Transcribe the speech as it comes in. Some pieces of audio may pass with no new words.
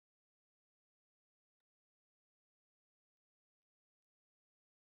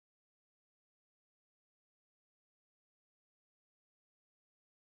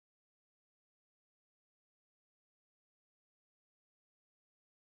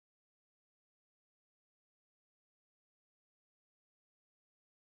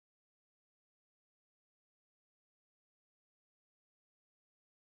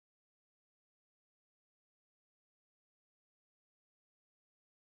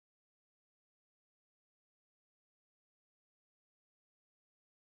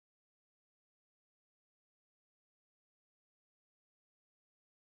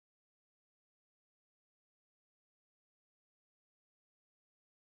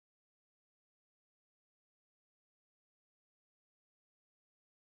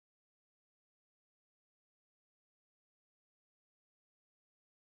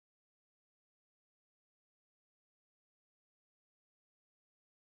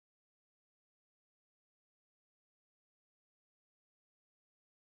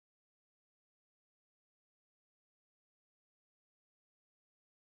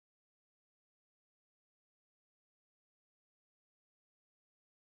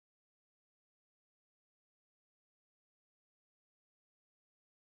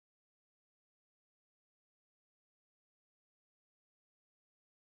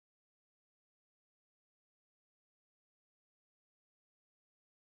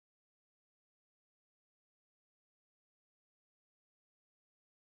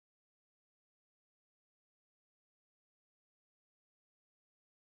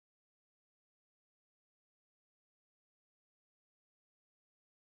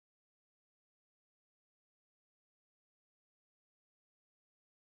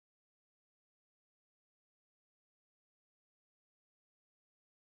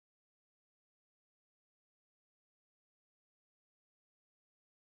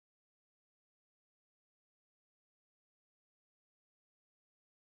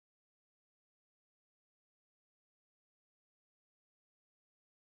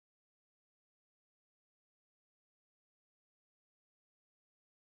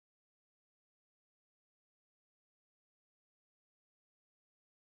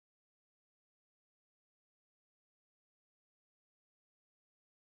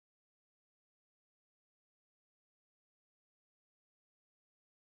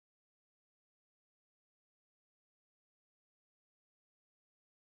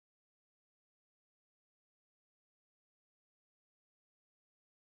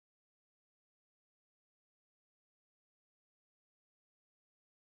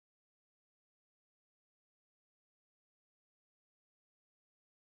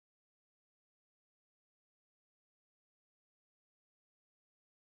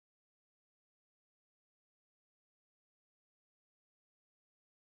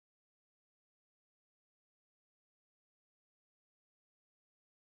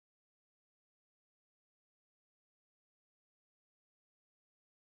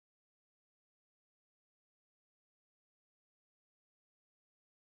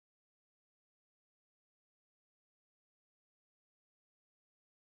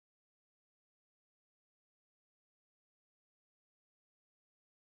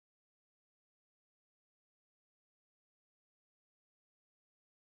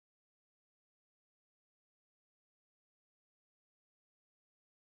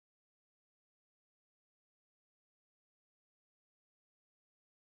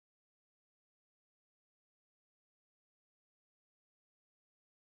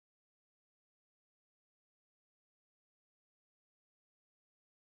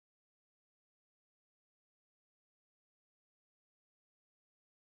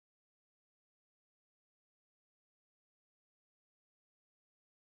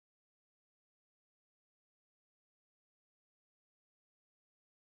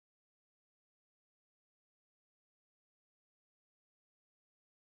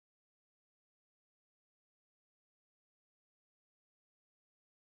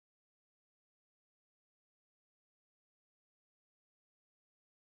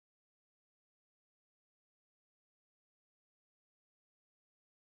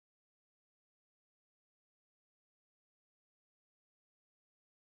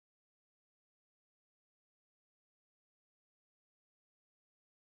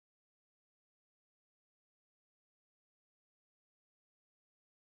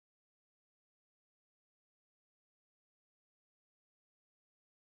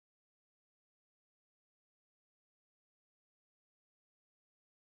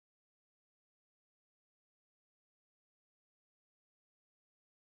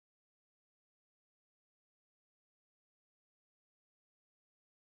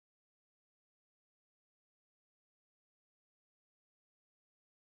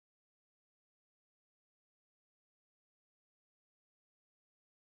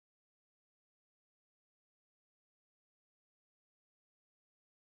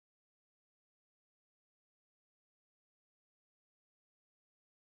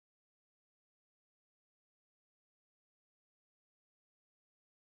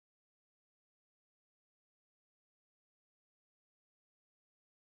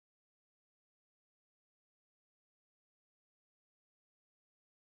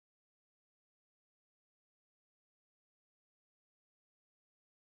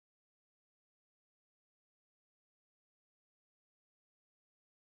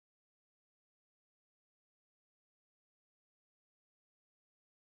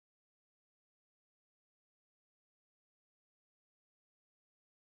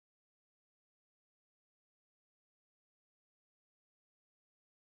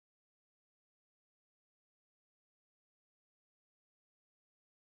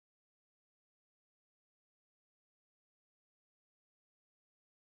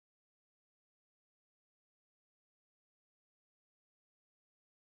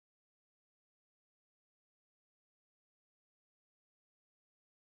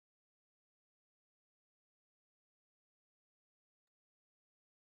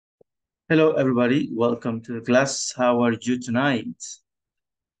Hello, everybody. Welcome to the class. How are you tonight?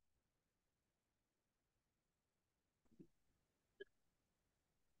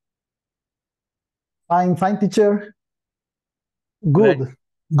 Fine, teacher. Great.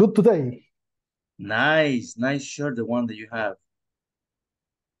 Good today. Nice shirt, the one that you have.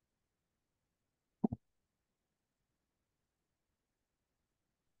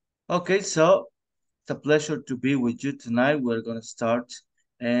 Okay, so it's a pleasure to be with you tonight. We're going to start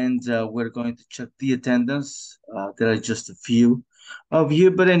and we're going to check the attendance. There are just a few of you,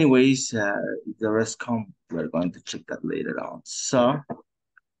 but anyways, the rest come. We're going to check that later on. So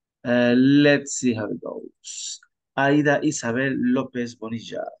let's see how it goes. Aida Isabel López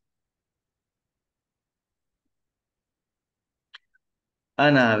Bonilla.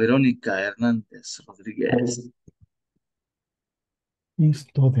 Ana Verónica Hernández Rodríguez.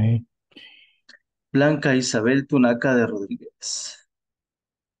 Esto de Blanca Isabel Tunaca de Rodríguez.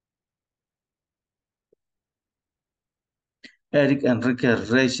 Eric Enrique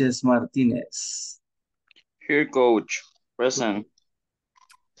Reyes Martínez. Here, coach. Present.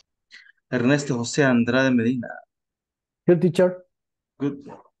 Ernesto José Andrade Medina. Here, teacher. Good.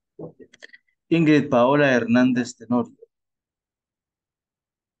 Ingrid Paola Hernández Tenorio.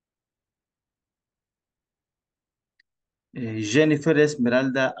 Jennifer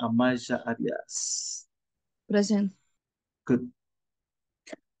Esmeralda Amaya Arias. Present. Good.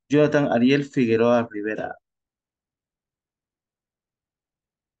 Jonathan Ariel Figueroa Rivera.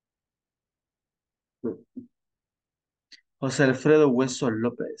 Good. José Alfredo Hueso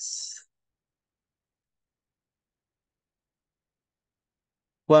López.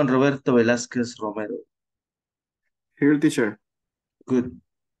 Juan Roberto Velázquez Romero. Here, teacher. Good.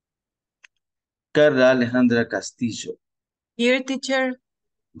 Carla Alejandra Castillo. Here, teacher.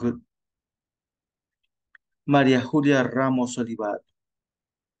 Good. María Julia Ramos Olivar.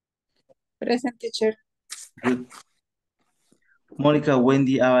 Present, teacher. Good. Mónica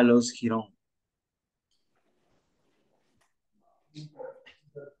Wendy Ábalos Girón.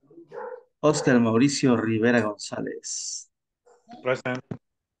 Oscar Mauricio Rivera González. Present.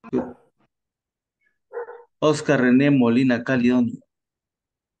 Good. Oscar René Molina Calidonio.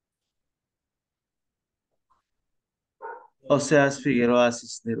 Oseas Figueroa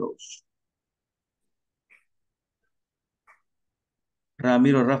Cisneros.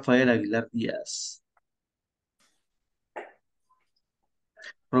 Ramiro Rafael Aguilar Díaz.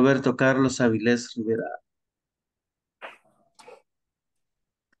 Roberto Carlos Avilés Rivera.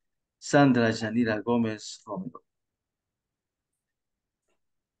 Sandra Yanira Gómez Romero.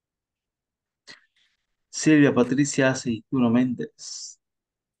 Silvia Patricia Aceituno Méndez.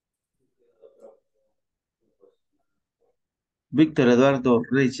 Víctor Eduardo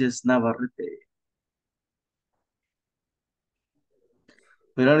Reyes Navarrete.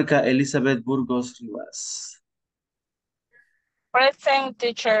 Verónica Elizabeth Burgos Rivas. Present,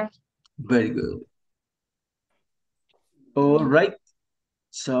 teacher. Very good. All right.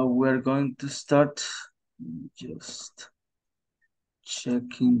 So we're going to start just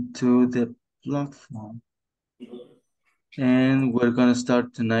checking to the platform. And we're going to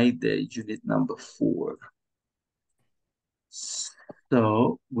start tonight the unit number 4.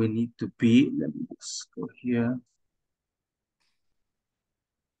 So we need to be, let me just go here.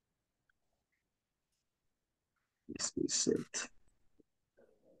 This is it.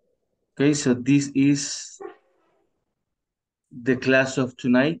 Okay, so this is the class of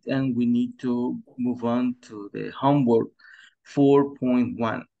tonight, and we need to move on to the homework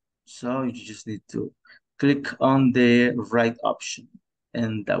 4.1. So you just need to click on the right option,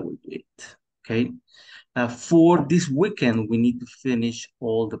 and that will be it. Okay. For this weekend, we need to finish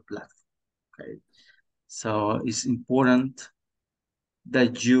all the platform. Okay. So it's important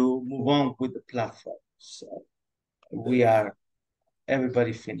that you move on with the platform. So we are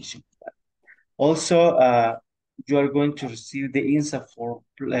everybody finishing that. Also, you are going to receive the INSA form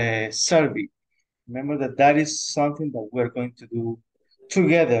survey. Remember that is something that we're going to do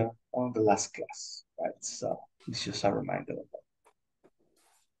together on the last class, right? So it's just a reminder of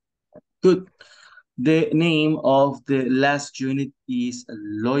that. Good. The name of the last unit is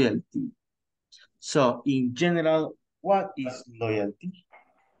loyalty. So in general, what is loyalty?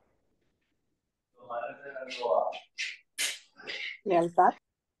 Lealtad.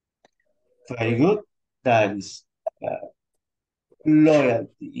 Very good. That is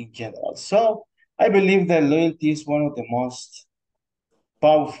loyalty in general. So I believe that loyalty is one of the most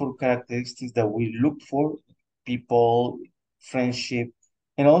powerful characteristics that we look for people, friendship,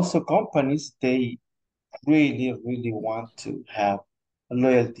 and also companies. They really, really want to have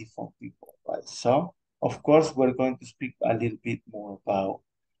loyalty from people, right? So, of course, we're going to speak a little bit more about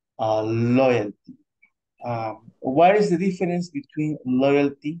Loyalty. What is the difference between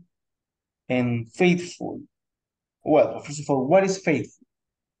loyalty and faithful? Well, first of all, what is faithful?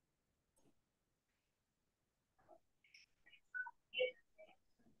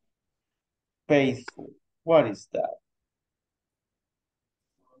 Faithful. What is that?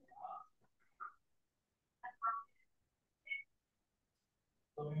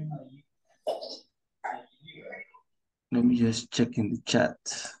 Let me just check in the chat.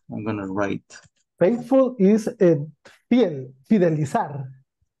 I'm gonna write. Faithful is fidelizar.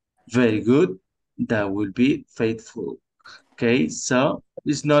 Very good. That will be faithful. Okay, so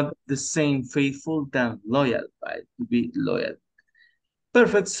it's not the same faithful than loyal, right? To be loyal.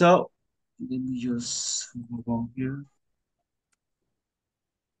 Perfect. So let me just move on here.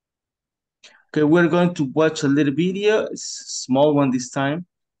 Okay, we're going to watch a little video. It's a small one this time.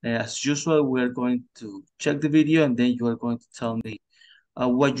 As usual, we're going to check the video and then you are going to tell me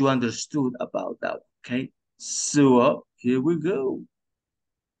what you understood about that. Okay, so here we go.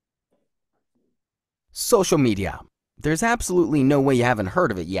 Social media. There's absolutely no way you haven't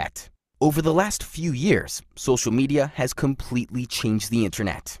heard of it yet. Over the last few years, social media has completely changed the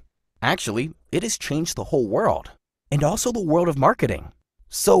internet. Actually, it has changed the whole world, and also the world of marketing.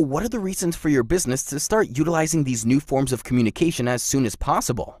 So what are the reasons for your business to start utilizing these new forms of communication as soon as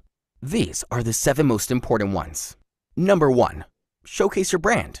possible? These are the 7 most important ones. Number 1, showcase your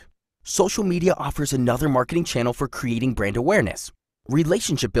brand. Social media offers another marketing channel for creating brand awareness,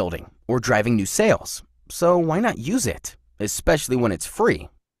 relationship building, or driving new sales. So why not use it, especially when it's free,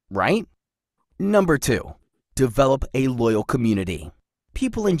 right? Number 2, develop a loyal community.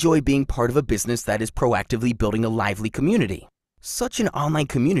 People enjoy being part of a business that is proactively building a lively community. Such an online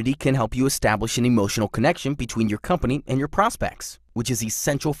community can help you establish an emotional connection between your company and your prospects, which is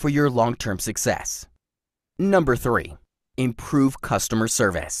essential for your long-term success. Number 3, improve customer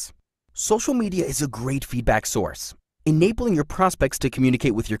service. Social media is a great feedback source. Enabling your prospects to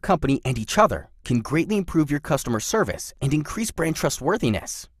communicate with your company and each other can greatly improve your customer service and increase brand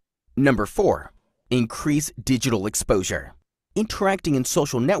trustworthiness. Number 4, increase digital exposure. Interacting in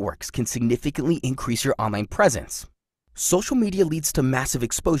social networks can significantly increase your online presence. Social media leads to massive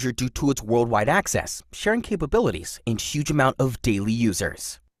exposure due to its worldwide access, sharing capabilities, and huge amount of daily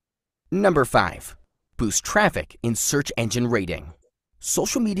users. Number 5, boost traffic in search engine rating.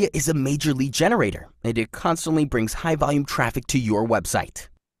 Social media is a major lead generator, and it constantly brings high-volume traffic to your website.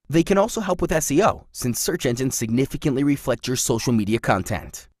 They can also help with SEO, since search engines significantly reflect your social media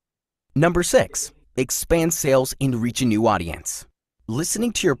content. Number 6, expand sales and reach a new audience.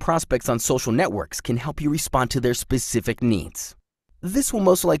 Listening to your prospects on social networks can help you respond to their specific needs. This will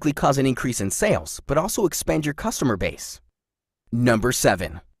most likely cause an increase in sales, but also expand your customer base. Number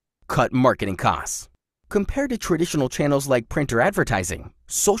 7, cut marketing costs. Compared to traditional channels like print or advertising,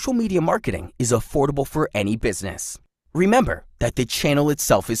 social media marketing is affordable for any business. Remember that the channel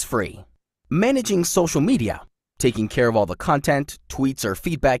itself is free. Managing social media, taking care of all the content, tweets, or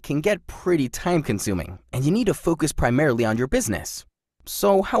feedback can get pretty time-consuming, and you need to focus primarily on your business.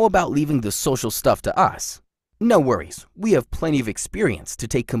 So how about leaving the social stuff to us? No worries, we have plenty of experience to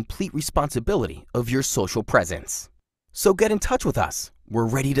take complete responsibility of your social presence. So get in touch with us. We're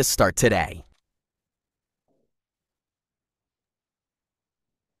ready to start today.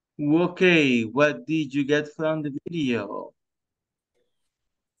 Okay, what did you get from the video?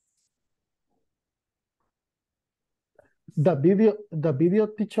 The video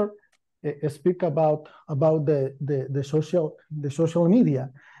teacher speak about the social media,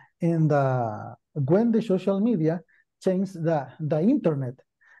 and when the social media changed the internet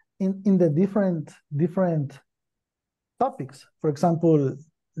in the different topics. For example,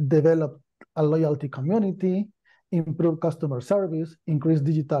 develop a loyalty community, improve customer service, increase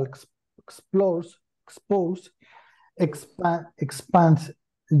digital expose, expand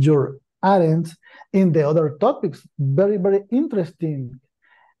your audience in the other topics. Very interesting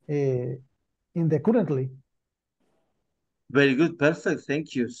in the currently. Very good, perfect,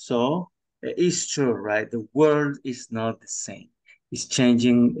 thank you. So it's true, right? The world is not the same. It's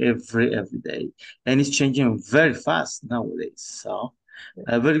changing every day, and it's changing very fast nowadays. So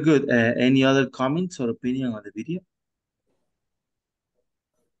very good. Any other comments or opinion on the video?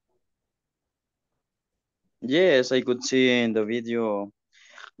 Yes, I could see in the video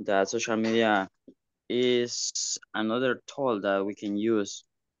that social media is another tool that we can use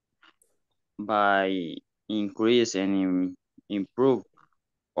by increase and improve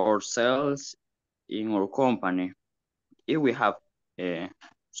our sales in our company if we have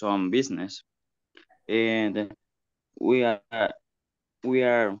some business and we are we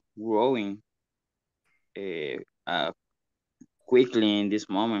are growing uh, quickly in this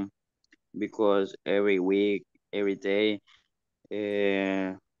moment because every week, every day,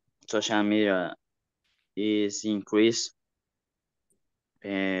 social media is increased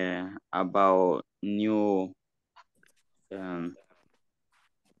about new um,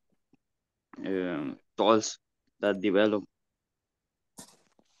 tools that develop.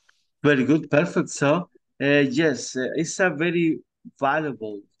 Very good, perfect. So, yes, it's a very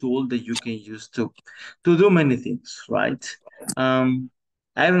valuable tool that you can use to do many things, right? Um,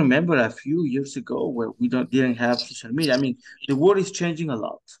 I remember a few years ago where we didn't have social media. I mean, the world is changing a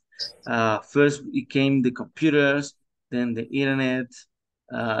lot. First, it came the computers, then the internet.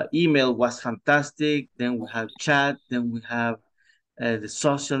 Email was fantastic. Then we have chat. Then we have the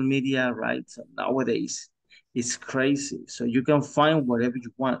social media, right? So nowadays, it's crazy. So you can find whatever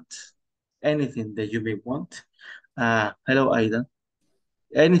you want, anything that you may want. Hello, Aida.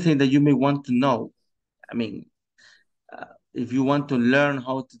 Anything that you may want to know. I mean, if you want to learn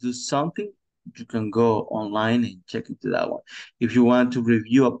how to do something, you can go online and check into that one. If you want to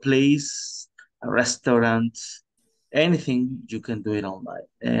review a place, a restaurant, anything, you can do it online.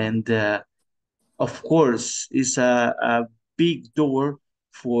 And of course, it's a big door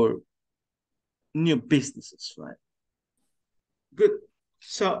for new businesses, right? Good.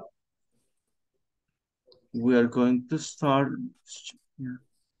 So we are going to start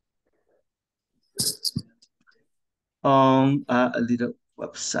on a little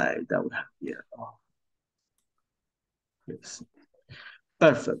website that we have here. Oh, yes.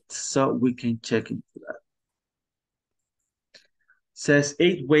 Perfect. So we can check into that. Says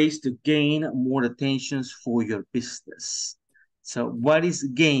 8 ways to gain more attentions for your business. So what is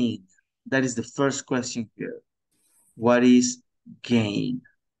gain? That is the first question here. What is gain?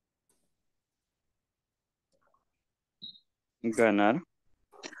 Ganar.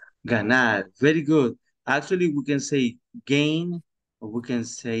 Ganar. Very good. Actually, we can say gain, or we can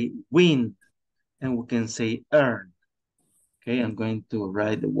say win, and we can say earn. Okay, I'm going to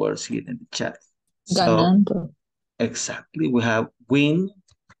write the words here in the chat. So, Ganando. exactly, we have win,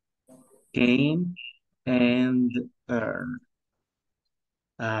 gain, and earn.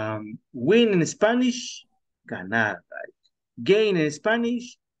 Win in Spanish, ganar, right? Gain in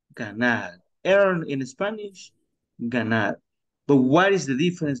Spanish, ganar. Earn in Spanish, ganar. But what is the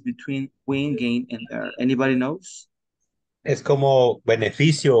difference between win, gain, and earn? Anybody knows? Es como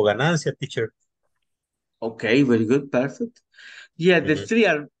beneficio o ganancia, teacher. Okay, very good, perfect. Yeah, the Mhm. three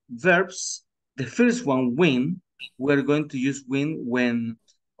are verbs. The first one, win. We're going to use win when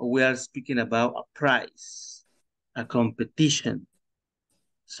we are speaking about a prize, a competition.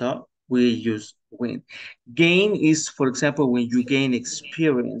 So we use win. Gain is, for example, when you gain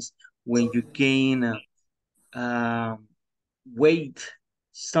experience, when you gain weight,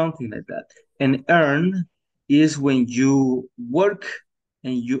 something like that. And earn is when you work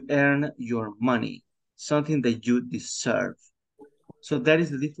and you earn your money, something that you deserve. So that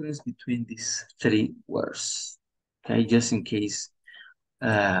is the difference between these three words. Okay, just in case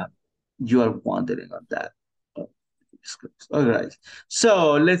you are wondering on that. All right.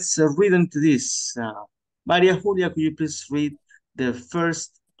 So let's read into this. Maria Julia, could you please read the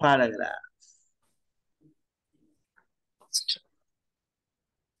first paragraph?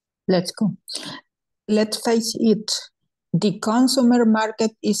 Let's go. Let's face it, the consumer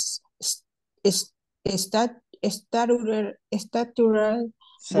market is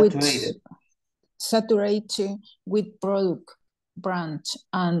saturated with product, brands,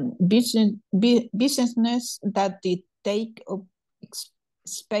 and business that they take up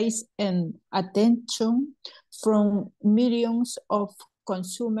space and attention from millions of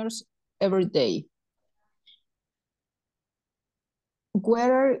consumers every day.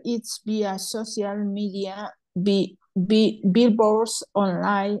 Whether it's via social media, billboards,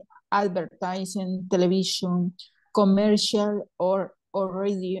 online, advertising, television, commercial, or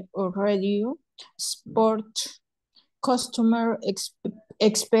radio, sport, customer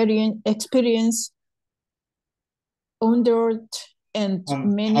experience, hundreds and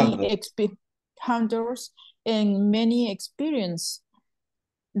many experience,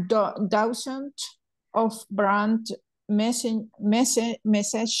 thousands of brand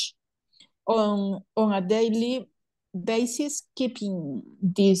message on a daily basis, keeping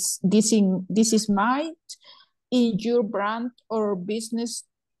this is mind in your brand or business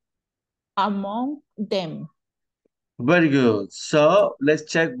among them. Very good. So let's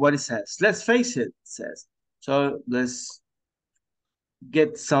check what it says. Let's face it, it says. So let's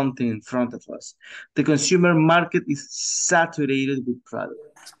get something in front of us. The consumer market is saturated with product.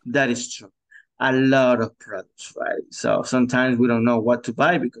 That is true. A lot of products, right? So sometimes we don't know what to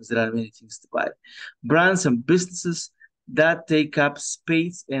buy because there are many things to buy. Brands and businesses that take up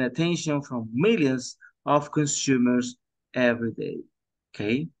space and attention from millions of consumers every day.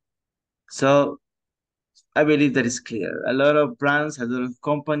 Okay, so I believe that is clear. A lot of brands, a lot of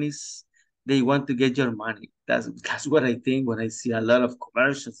companies, they want to get your money. That's what I think when I see a lot of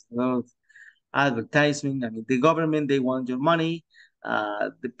commercials, a lot of advertising. I mean, the government, they want your money.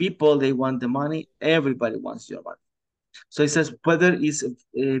 The people, they want the money. Everybody wants your money. So it says whether it's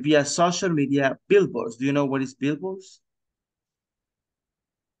via social media, billboards. Do you know what is billboards?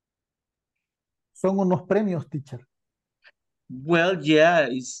 Son unos premios, teacher. Well, yeah,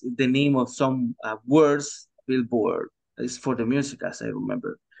 it's the name of some words. Billboard is for the music, as I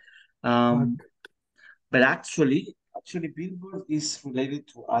remember. But actually, billboard is related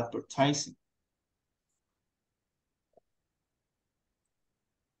to advertising.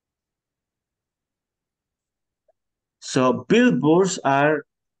 So billboards are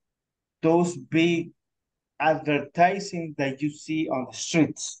those big advertising that you see on the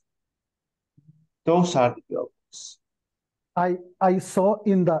streets. Those are the billboards. I saw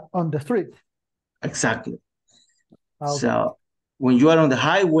on the street. Exactly. Okay. So when you are on the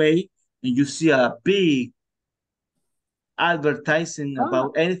highway and you see a big advertising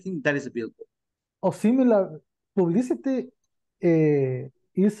about anything, that is a billboard. Or similar publicity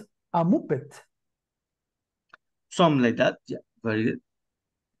is a muppet. Something like that. Yeah, very good.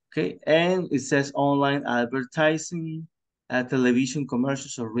 Okay, and it says online advertising, television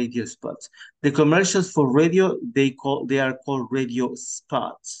commercials or radio spots. The commercials for radio, they are called radio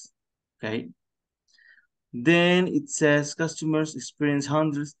spots. Okay. Then it says customers experience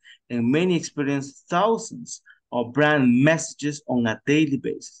hundreds and many experience thousands of brand messages on a daily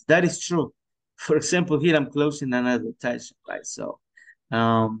basis. That is true. For example, here I'm closing an advertisement, right? So,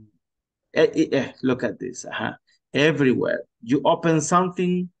 look at this. Everywhere you open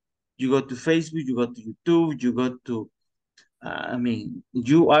something, you go to Facebook, you go to YouTube, you go to, I mean,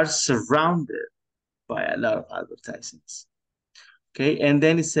 you are surrounded by a lot of advertisements. Okay, and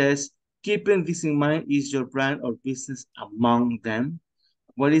then it says, keeping this in mind, is your brand or business among them?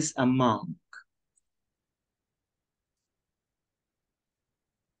 What is among?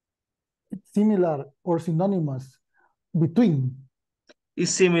 It's similar or synonymous. Between.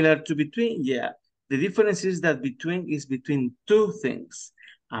 Is similar to between, yeah. The difference is that between is between two things.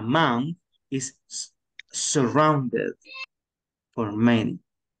 Among is surrounded for many.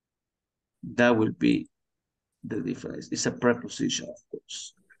 That will be the difference. It's a preposition, of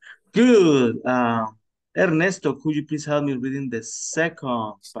course. Good. Ernesto, could you please help me reading the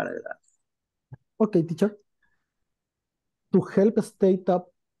second paragraph? Okay, teacher. To help a state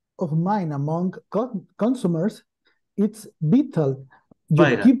up of mind among consumers, it's vital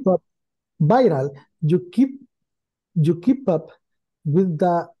you keep up viral. You keep up with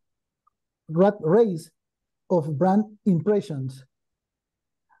the rat race of brand impressions,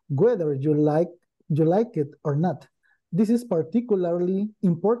 whether you like it or not. This is particularly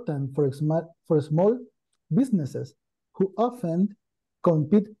important for small businesses who often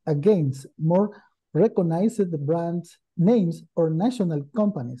compete against more recognized brands, names, or national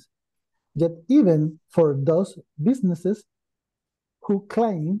companies. Yet even for those businesses who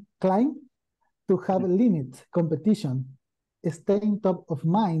claim to have limit competition, staying top of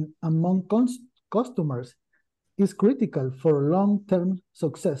mind among customers is critical for long-term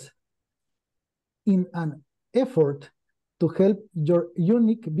success. In an effort to help your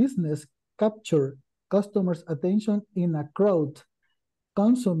unique business capture customers' attention in a crowded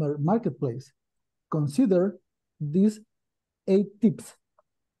consumer marketplace, consider these 8 tips.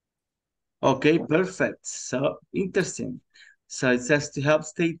 Okay, perfect. So interesting. So it says to help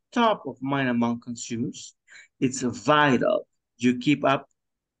stay top of mind among consumers, it's vital you keep up.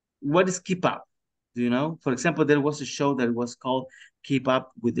 What is keep up? Do you know? For example, there was a show that was called Keep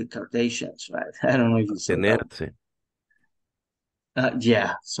Up with the Kardashians, right? I don't know if you saw that.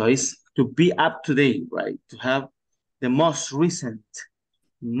 Yeah, so it's to be up to date, right? To have the most recent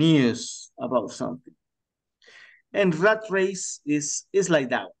news about something. And rat race is like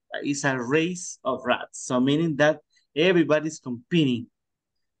that. Right? It's a race of rats. So meaning that everybody's competing.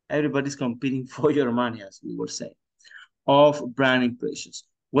 Everybody's competing for your money, as we were saying, of brand impressions.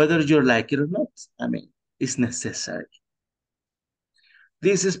 Whether you like it or not, I mean, it's necessary.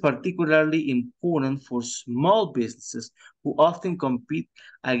 This is particularly important for small businesses who often compete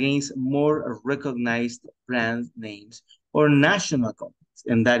against more recognized brand names or national companies,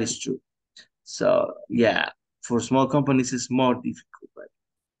 and that is true. So yeah, for small companies, it's more difficult. Right?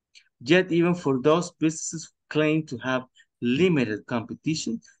 Yet even for those businesses who claim to have limited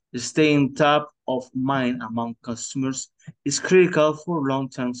competition, staying top of mind among customers is critical for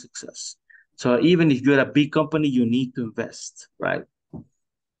long-term success. So even if you're a big company, you need to invest, right?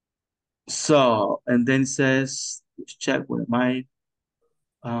 So, and then it says, let's check, what am I?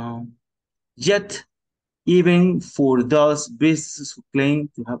 Yet, even for those businesses who claim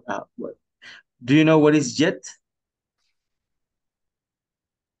to have a what? Do you know what is yet?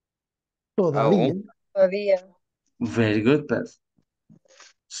 Todavía. Todavía. Very good, Beth.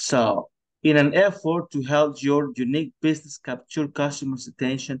 So, in an effort to help your unique business capture customers'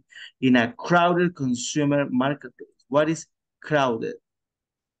 attention in a crowded consumer marketplace, what is crowded?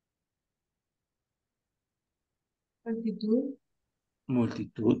 Multitud.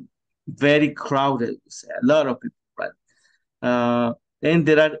 Multitude. Very crowded. A lot of people, right? And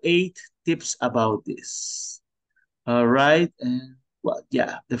there are 8 tips about this. All right. And well,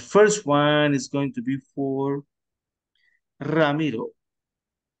 yeah, the first one is going to be for Ramiro.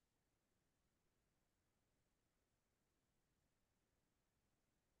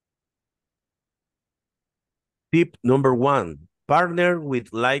 Tip number 1, partner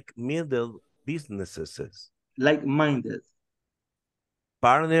with like-minded businesses. Like-minded.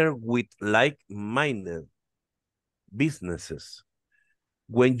 Partner with like-minded businesses.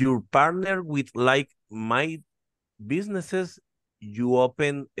 When you partner with like-minded businesses, you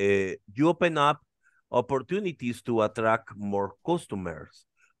open up opportunities to attract more customers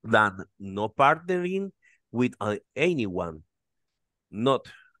than not partnering with anyone.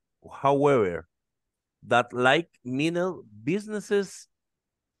 Not, however, that like-minded businesses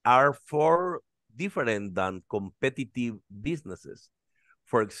are far different than competitive businesses.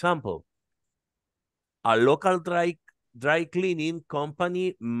 For example, a local dry cleaning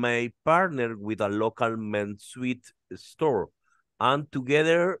company may partner with a local men's suite store, and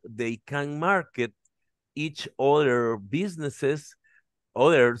together they can market each others businesses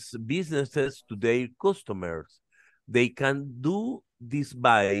to their customers. They can do this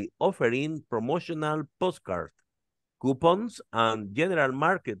by offering promotional postcards, coupons, and general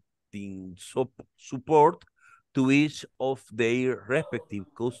marketing support to each of their respective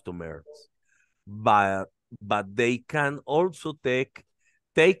customers. But they can also take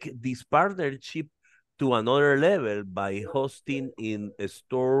this partnership to another level by hosting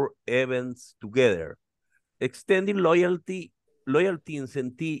in-store events together, extending loyalty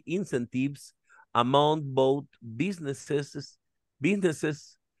incentives among both businesses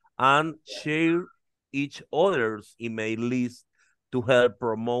and share each other's email list to help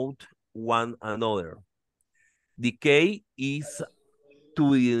promote one another. The key is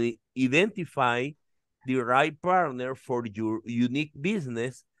to identify the right partner for your unique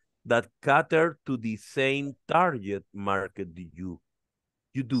business that cater to the same target market you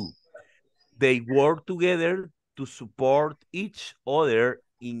do. They work together to support each other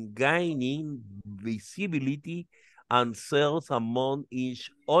in gaining visibility and sales among each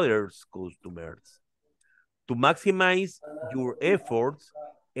other's customers. To maximize your efforts,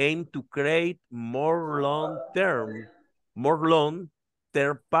 aim to create more long-term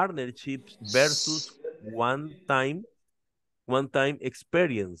partnerships versus one-time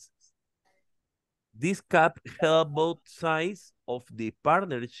experiences. This cap help both sides of the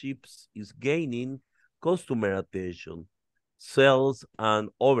partnerships is gaining customer attention, sales, and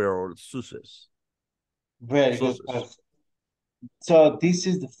overall success. Very good. So this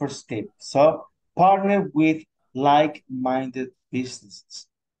is the first tip. So partner with like-minded businesses.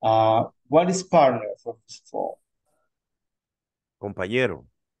 What is partner, first of all? Compañero.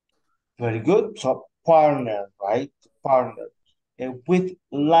 Very good. So partner, right? Partner with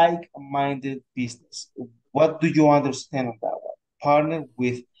like-minded business. What do you understand on that one? Partner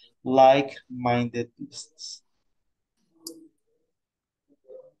with like-minded business.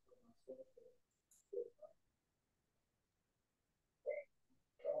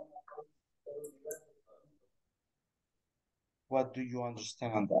 What do you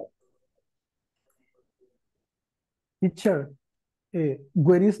understand on that? Teacher,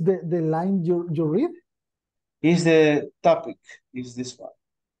 where is the line you read? Is the topic, is this one.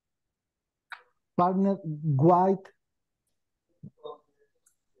 Partner white.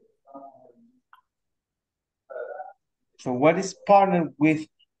 So what is partner with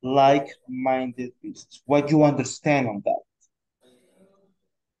like-minded business? What you understand on that?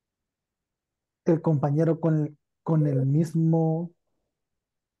 El compañero con el mismo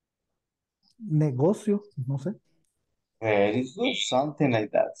negocio, no sé. Very good, something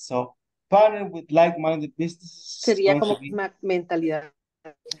like that. So partner with like-minded businesses. Sería como mentalidad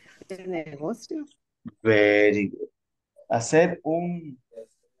de negocio. Very good. Hacer un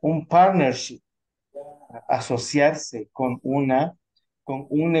partnership, asociarse con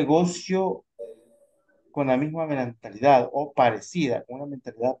un negocio con la misma mentalidad o parecida, con una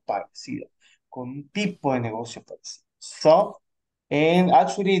mentalidad parecida. con un tipo de negocio parecido. So, and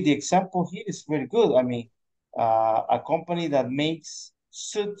actually the example here is very good. I mean, a company that makes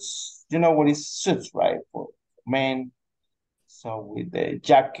suits, you know what is suits, right? For men, so with the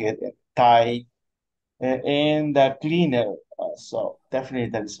jacket and tie, and the cleaner. So definitely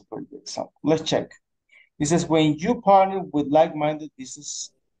that is a very good example. Let's check. It says when you partner with like-minded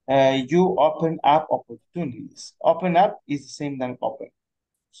business, you open up opportunities. Open up is the same than open.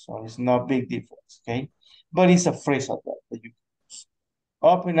 So it's not a big difference, okay? But it's a phrasal verb that you can use.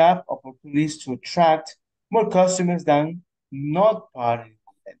 Open up opportunities to attract more customers than not partnering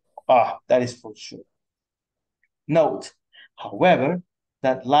with them. That is for sure. Note, however,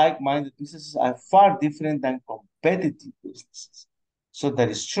 that like-minded businesses are far different than competitive businesses. So that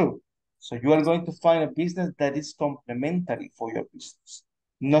is true. So you are going to find a business that is complementary for your business,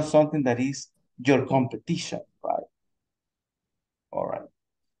 not something that is your competition, right? All right.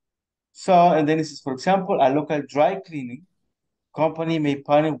 So, and then this is, for example, a local dry cleaning company may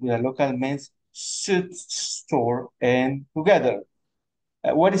partner with a local men's suit store and together.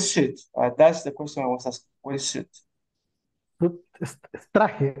 What is suit? That's the question I was asking. What is suit?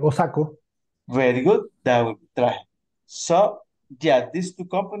 Traje o saco. Very good. That would be traje. So, yeah, these two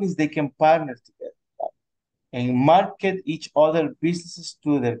companies, they can partner together, right, and market each other businesses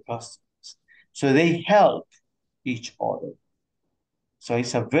to their customers. So they help each other. So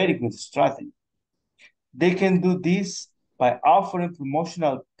it's a very good strategy. They can do this by offering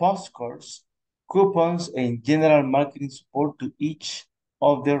promotional postcards, coupons, and general marketing support to each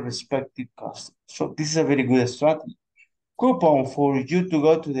of their respective customers. So this is a very good strategy. Coupon for you to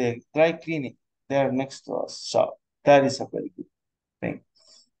go to the dry cleaning there next to us. So that is a very good thing.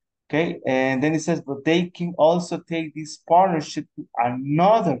 Okay, and then it says, but they can also take this partnership to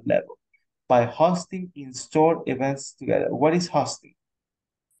another level by hosting in-store events together. What is hosting?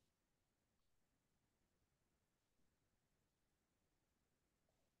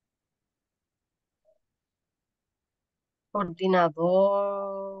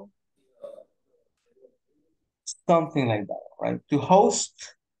 Coordinador. Something like that, right? To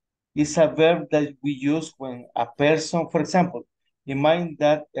host is a verb that we use when a person, for example, imagine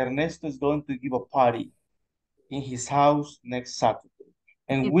that Ernesto is going to give a party in his house next Saturday.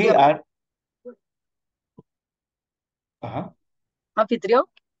 And we are, Anfitrión.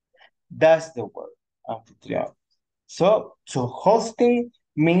 that's the word, anfitrión. So hosting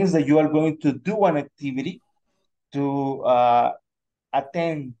means that you are going to do an activity to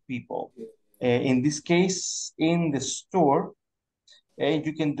attend people. In this case, in the store,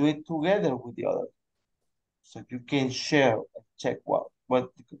 you can do it together with the other. So you can share and check what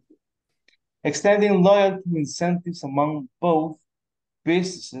you can do. Extending loyalty incentives among both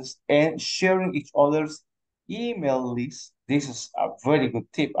businesses and sharing each other's email lists. This is a very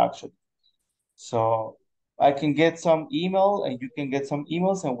good tip, actually. So I can get some email and you can get some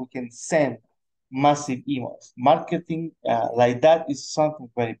emails and we can send massive emails. Marketing like that is something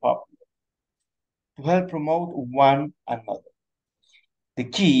very popular to help promote one another. The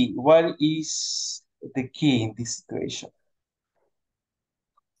key, what is the key in this situation?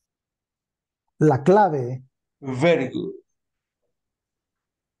 La clave. Very good.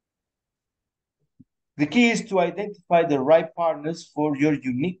 The key is to identify the right partners for your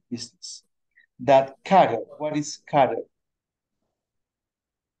unique business. That cater, what is cater?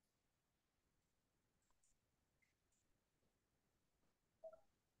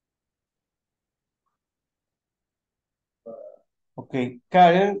 Okay,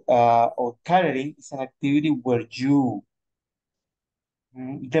 cater or catering is an activity where you,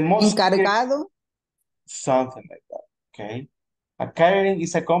 the most Encargado. something like that, okay? A catering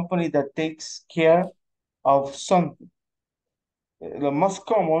is a company that takes care of something. The most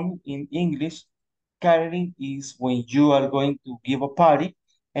common in English, catering is when you are going to give a party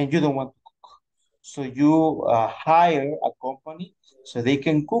and you don't want to cook. So you hire a company so they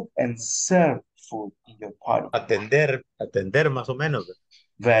can cook and serve food in your party. Atender más o menos.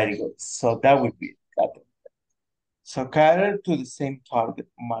 Very good. So that would be it. So cater to the same target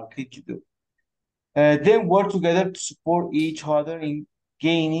market you do. Then work together to support each other in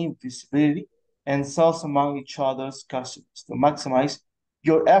gaining visibility and sales among each other's customers to maximize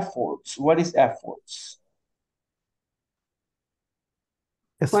your efforts. What is efforts?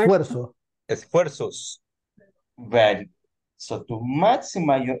 Esfuerzo. Esfuerzos. Very good. So to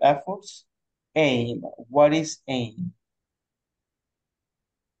maximize your efforts, aim. What is aim?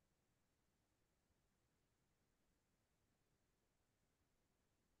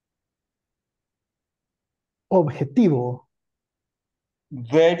 Objetivo.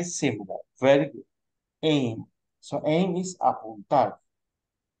 Very similar. Very good. Aim. So aim is apuntar.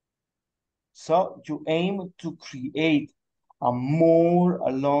 So you aim to create a more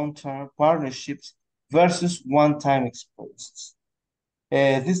long-term partnerships versus one-time exposures.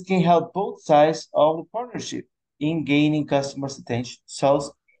 This can help both sides of the partnership in gaining customers' attention,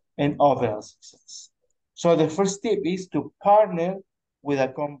 sales, and overall success. So the first step is to partner with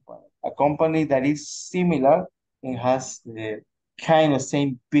a company that is similar and has the kind of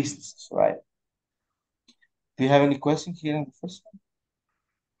same business, right? Do you have any questions here in the first one?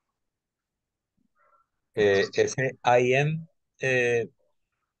 Ese IM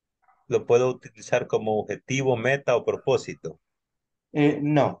lo puedo utilizar como objetivo, meta o propósito.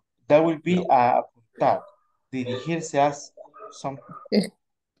 No, that will be No. apuntar, dirigirse a something. Es,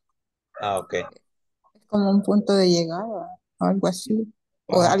 Ok. es como un punto de llegada, o algo así,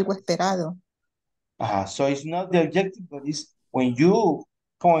 o algo esperado. So it's not the objective, but it's when you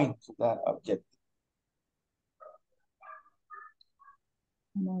point to that objective.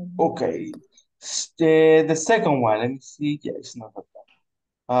 Okay. The second one, let me see. Yeah, it's not that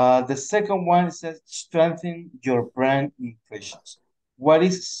bad. The second one says strengthen your brand impressions. What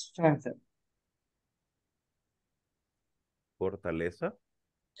is strengthen? Fortaleza.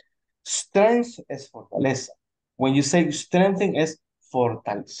 Strength es fortaleza. When you say strengthen es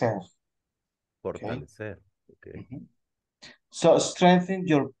fortalecer. Fortalecer. Okay. So strengthen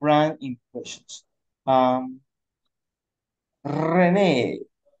your brand impressions. Renee,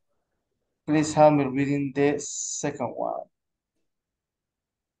 please help me reading the second one.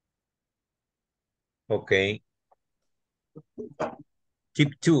 Okay.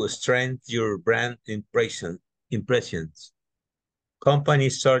 Tip 2, strengthen your brand impressions.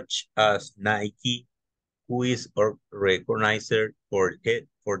 Companies such as Nike, who is recognized for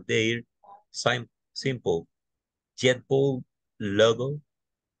their simple yet bold logo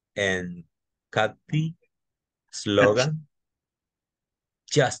and catchy slogan,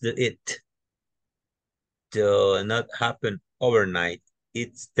 just do it. Do not happen overnight.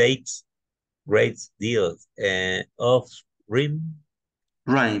 It takes great deals of rhyme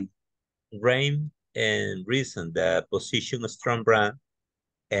and reason that position a strong brand,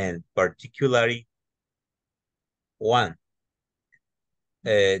 and particularly one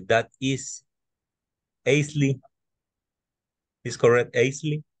that is easily, is correct,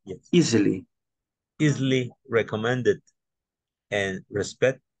 easily? Yes. Easily recommended and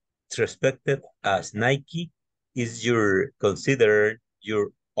respected as Nike is considered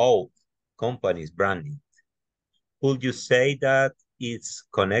your own company's branding. Would you say that it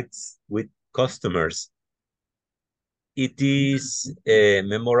connects with customers? It is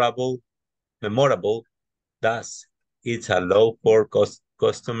memorable, thus it allows for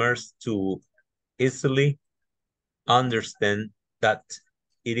customers to easily understand that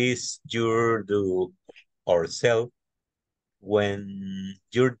it is your do or self. When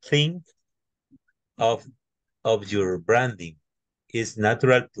you think of your branding, it's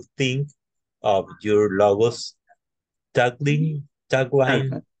natural to think of your logos, tagline,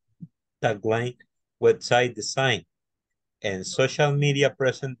 website design, and social media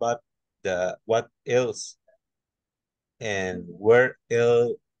present. But what else? And where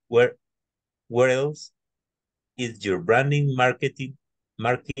else is your branding marketing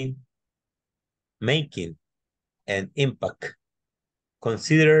making an impact?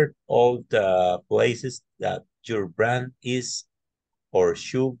 Consider all the places that your brand is or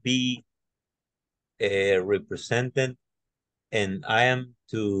should be represented, and I am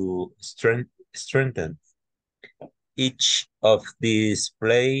to strengthen each of these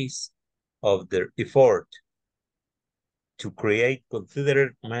places of the effort to create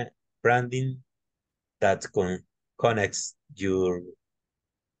considered branding that connects your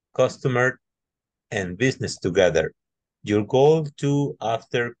customer and business together. Your goal to,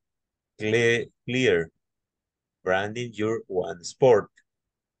 after clear branding your one sport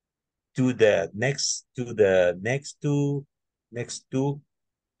to the next to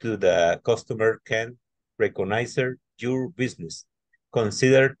the customer can recognize your business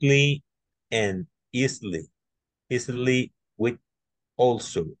considerably and easily with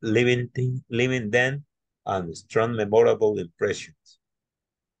also leaving them and strong memorable impressions.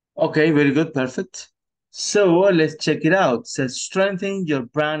 Okay, very good, perfect. So let's check it out. It says strengthen your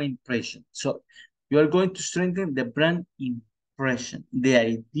brand impression. So you are going to strengthen the brand impression, the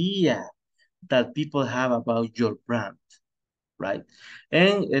idea that people have about your brand, right?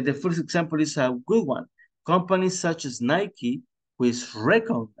 And the first example is a good one. Companies such as Nike, who is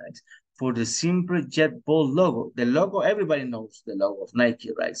recognized for the simple jet bold logo. The logo, everybody knows the logo of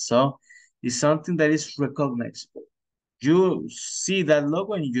Nike, right? So it's something that is recognizable. You see that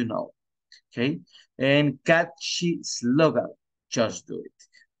logo and you know, okay? And catchy slogan, just do it.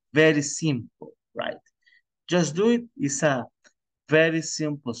 very simple, right? Just do it is a very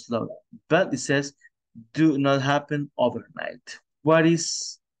simple slogan, but it says do not happen overnight. What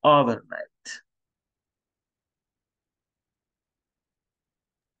is overnight?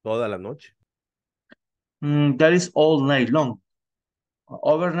 Toda la noche. That is all night long.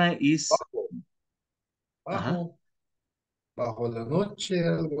 Overnight is Bajo, bajo la noche,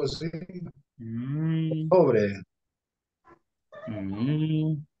 algo así. Mm, Sobre.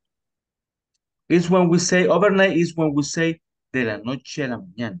 It's when we say overnight is when we say de la noche a la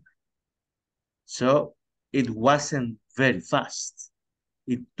mañana. So it wasn't very fast.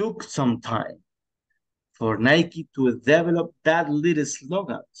 It took some time for Nike to develop that little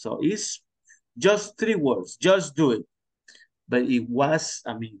slogan. So it's just 3 words, just do it. But it was,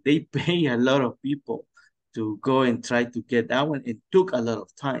 I mean, they pay a lot of people to go and try to get that one. It took a lot of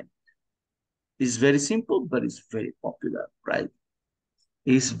time. It's very simple, but it's very popular, right?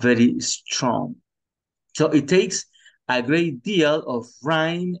 It's very strong. So it takes a great deal of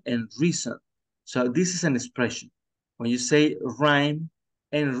rhyme and reason. So this is an expression. When you say rhyme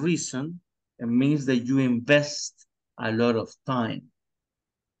and reason, it means that you invest a lot of time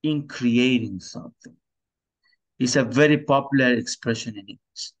in creating something. It's a very popular expression in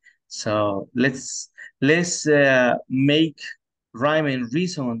English. So let's make rhyme and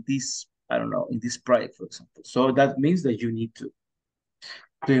reason on this, I don't know, in this project, for example. So that means that you need to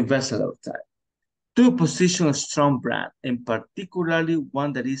invest a lot of time to position a strong brand, and particularly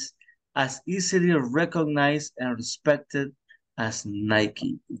one that is as easily recognized and respected as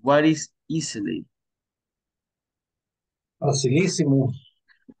Nike. What is easily? Facilísimo.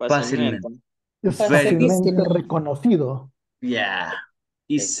 Fácilmente. Es Very good. fácilmente reconocido. Yeah,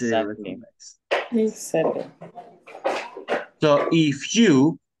 easily Exactly. recognized. Exactly. So if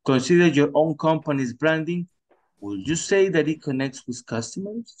you consider your own company's branding, would you say that it connects with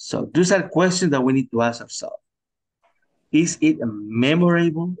customers? So those are questions that we need to ask ourselves. Is it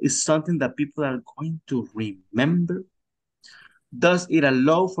memorable? Is something that people are going to remember? Does it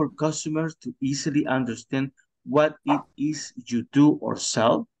allow for customers to easily understand what it is you do or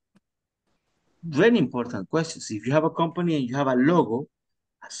sell? Very important questions. If you have a company and you have a logo,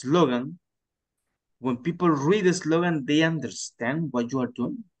 a slogan, when people read the slogan, they understand what you are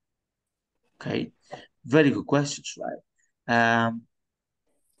doing. Okay, very good questions, right?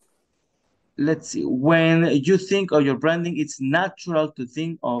 Let's see. When you think of your branding, it's natural to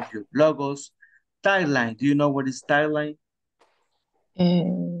think of your logos, tagline. Do you know what is tagline?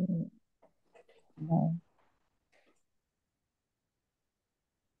 No.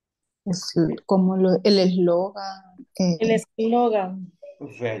 Es como el eslogan. El eslogan.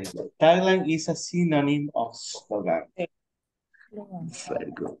 Very good. Tagline is a synonym of slogan.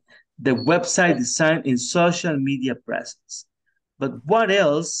 Very good. The website design in social media presence. But what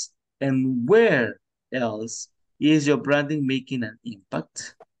else and where else is your branding making an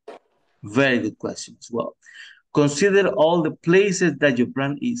impact? Very good question as well. Consider all the places that your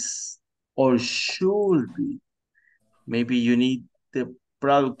brand is or should be. Maybe you need the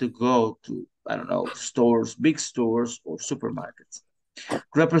product to go to, I don't know, stores, big stores or supermarkets.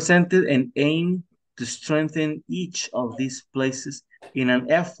 Represented and aim to strengthen each of these places in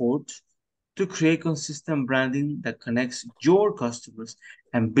an effort to create consistent branding that connects your customers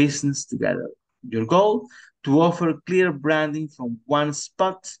and business together. Your goal, to offer clear branding from one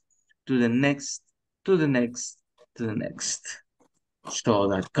spot to the next, to the next, to the next, so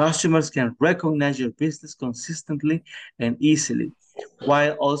that customers can recognize your business consistently and easily,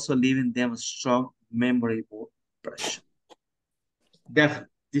 while also leaving them a strong, memorable impression. Definitely,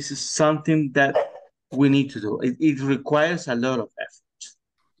 this is something that we need to do. It requires a lot of effort,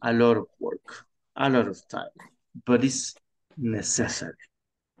 a lot of work, a lot of time, but it's necessary.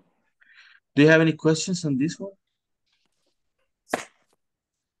 Do you have any questions on this one?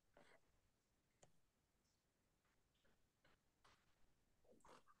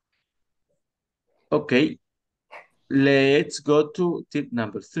 Okay, let's go to tip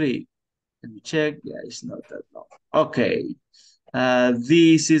number 3. Let me check. Yeah, it's not that long. Okay,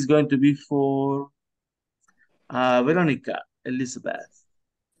 this is going to be for Veronica, Elizabeth.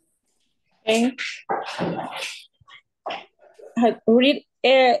 Okay. Read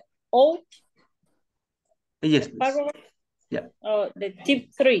all. Yes, please. Yeah. The tip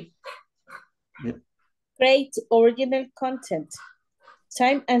 3. Yep. Create original content.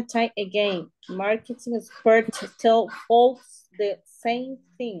 Time and time again, marketing experts tell folks the same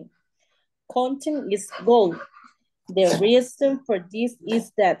thing. Content is gold. The reason for this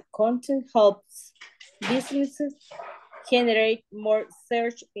is that content helps businesses generate more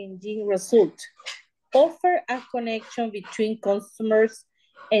search engine results, offer a connection between customers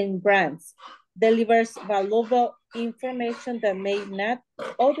and brands, delivers valuable information that may not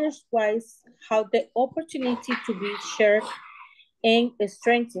otherwise have the opportunity to be shared, and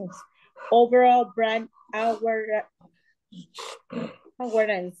strengthens overall brand awareness.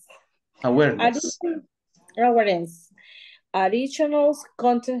 Awareness. Awareness. Additional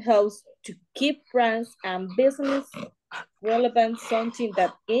content helps to keep brands and business relevant, something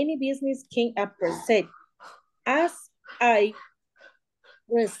that any business can appreciate. As I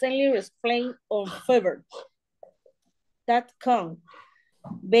recently explained on Fiverr.com,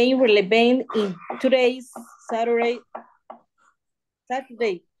 being relevant in today's Saturday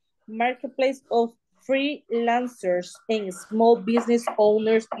marketplace of freelancers and small business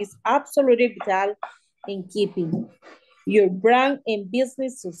owners is absolutely vital in keeping your brand and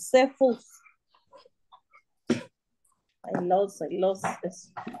business successful. I lost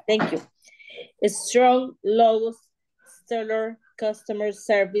this. Thank you. A strong logos, stellar customer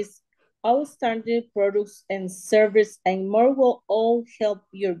service, outstanding products and service, and more will all help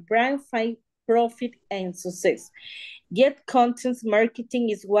your brand find profit and success. Yet content marketing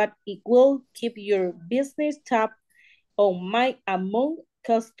is what it will keep your business top of mind among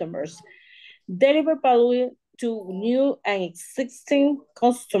customers. Deliver value to new and existing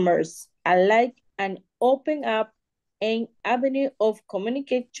customers alike and open up an avenue of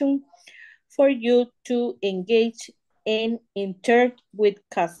communication for you to engage and interact with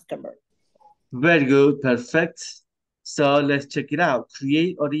customers. Very good, perfect. So let's check it out.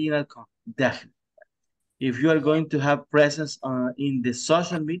 Create original content, definitely. If you are going to have presence in the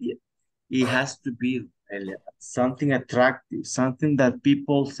social media, it has to be relevant, something attractive, something that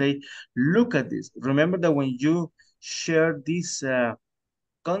people say, look at this. Remember that when you share this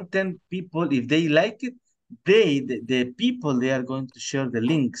content, people, if they like it, the people, they are going to share the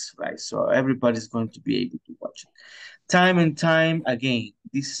links, right? So everybody's going to be able to watch it. Time and time again,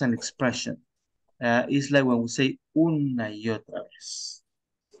 this is an expression. It's like when we say una y otra vez.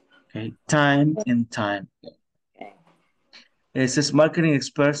 Okay, time and time again. It says marketing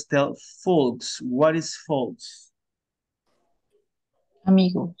experts tell folks. What is folks?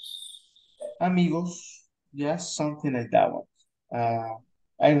 Amigos. Amigos. Yes, something like that one.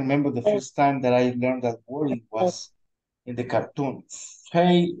 I remember the first time that I learned that word, it was in the cartoons.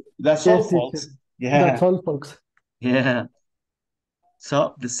 Hey, that's all, Yes, folks. teacher. Yeah, That's all, folks. yeah.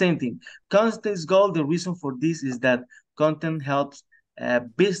 So the same thing. Content's goal, the reason for this is that content helps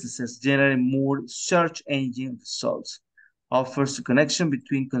businesses generate more search engine results, offers a connection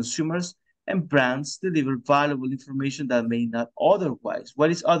between consumers and brands, deliver valuable information that may not otherwise. What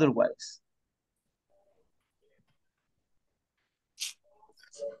is otherwise?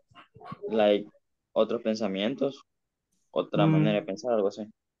 Like otros pensamientos, otra manera de pensar, algo así.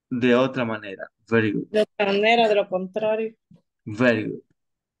 De otra manera. Very good. De otra manera, de lo contrario. Very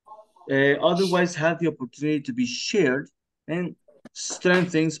good. Otherwise have the opportunity to be shared and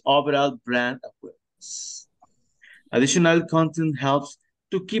strengthens overall brand awareness. Additional content helps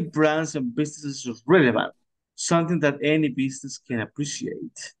to keep brands and businesses relevant, something that any business can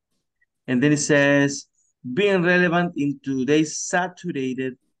appreciate. And then it says, being relevant in today's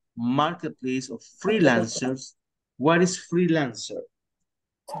saturated marketplace of freelancers. What is freelancer?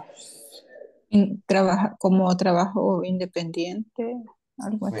 Como trabajo independiente,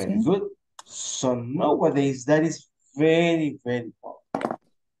 algo Very así. good. So nowadays, that is very, very popular.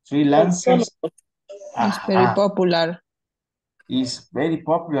 Freelancers It's very popular. It's very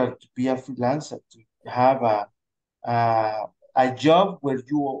popular to be a freelancer, to have a job where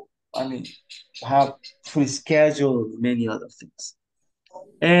you, have free schedule, many other things.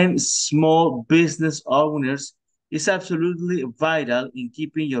 And small business owners is absolutely vital in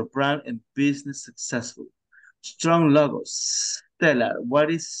keeping your brand and business successful. Strong logos. Stellar.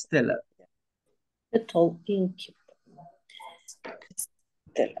 What is stellar? The talking.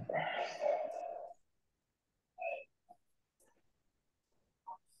 Stellar.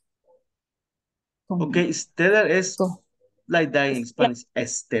 Okay, stellar is like that in Spanish,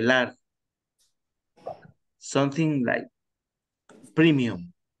 estelar. Something like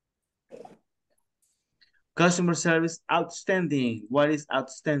premium. Customer service, outstanding. What is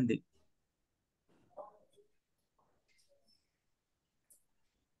outstanding?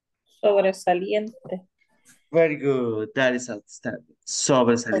 Sobresaliente. Very good. That is outstanding.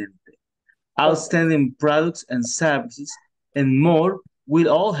 Sobresaliente. Outstanding products and services and more will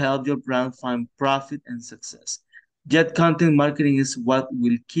all help your brand find profit and success. Yet content marketing is what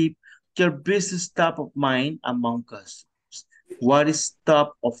will keep your business top of mind among customers. What is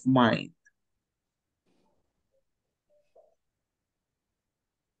top of mind?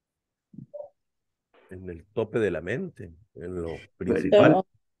 En el tope de la mente, en lo Very principal. good.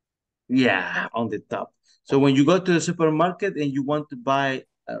 Yeah, on the top. So when you go to the supermarket and you want to buy,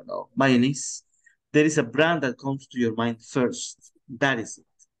 I don't know, mayonnaise, there is a brand that comes to your mind first. That is it,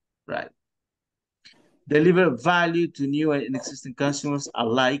 right? Deliver value to new and existing customers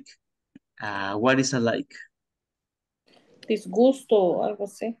alike. What is alike? Disgusto, algo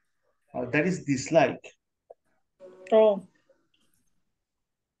así. That is dislike. Oh.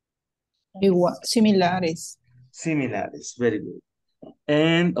 Igual, similares. Similares, very good.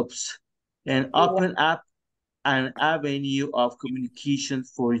 And oops, and open up an avenue of communication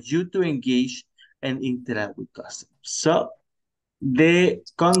for you to engage and interact with customers. So the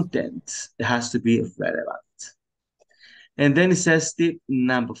content has to be relevant. And then it says tip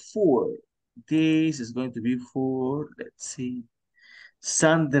number 4. This is going to be for, let's see,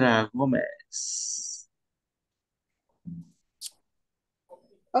 Sandra Gomez.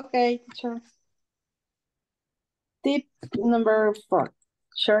 Okay, teacher. Tip number 4,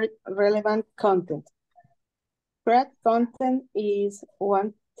 share relevant content. Create content is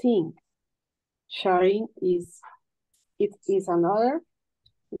one thing. Sharing is another.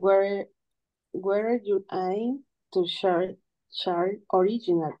 Where you aim to share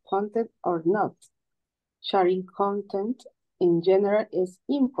original content or not. Sharing content in general is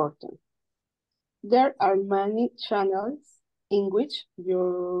important. There are many channels in which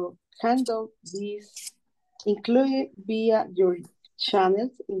you can do this, included via your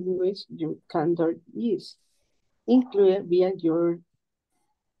channels in which you can do this, included via your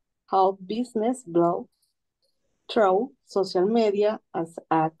health business blog, through social media as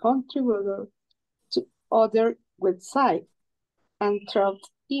a contributor to other websites, and through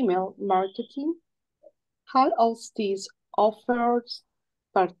email marketing. All of these offers,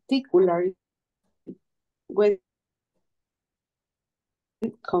 particularly when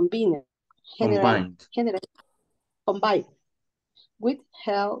combined with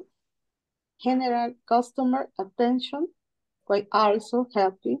help general customer attention, while also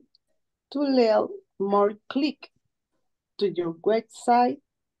helping to let more click to your website,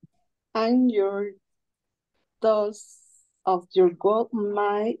 and those of your goal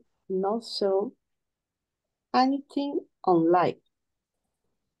might not sell anything online.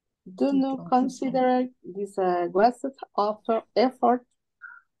 Do not consider this a wasted effort.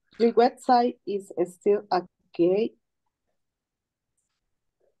 Your website is still a key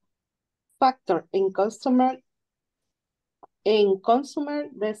factor in consumer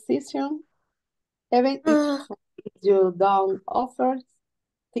decision, even if you don't offer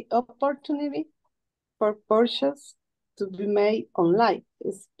the opportunity for purchase to be made online.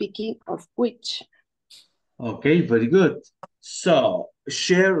 Speaking of which. Okay, very good. So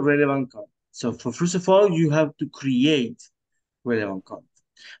share relevant content. So first of all, you have to create relevant content.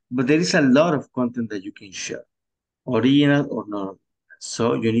 But there is a lot of content that you can share, original or not.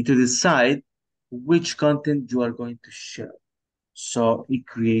 So you need to decide which content you are going to share. So it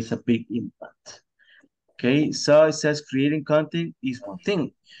creates a big impact. Okay, so it says creating content is one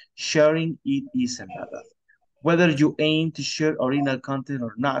thing, sharing it is another. Whether you aim to share original content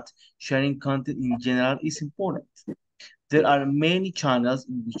or not, sharing content in general is important. There are many channels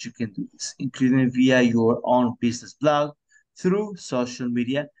in which you can do this, including via your own business blog, through social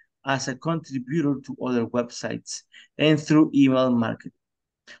media, as a contributor to other websites, and through email marketing.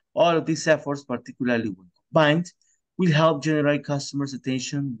 All of these efforts, particularly when combined, will help generate customers'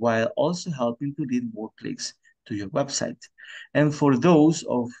 attention while also helping to lead more clicks to your website. And for those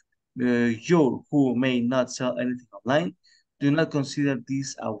of you who may not sell anything online, do not consider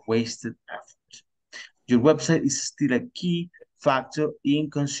this a wasted effort. Your website is still a key factor in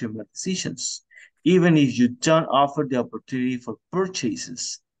consumer decisions, even if you don't offer the opportunity for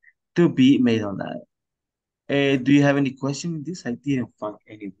purchases to be made online. Do you have any question in this? I didn't find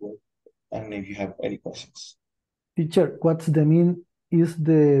any word. I don't know if you have any questions. Teacher, what's the mean is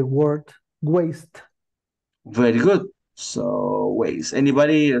the word waste? Very good. So waste.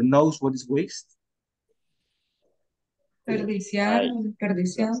 Anybody knows what is waste? Desperdiciar,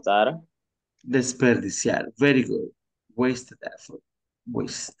 gastar. Desperdiciar. Very good. Wasted effort.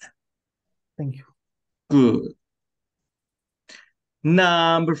 Waste. Thank you. Good.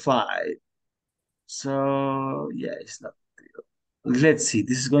 Number 5. So yeah, it's not. Let's see.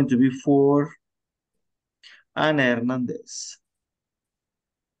 This is going to be for Ana Hernandez.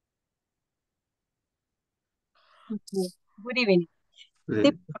 Good evening.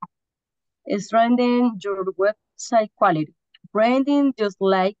 Good. Strengthen your website quality. Branding, just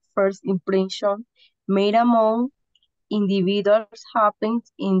like first impression, made among individuals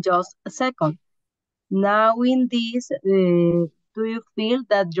happens in just a second. Now in this, do you feel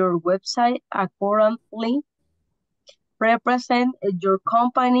that your website accurately represent your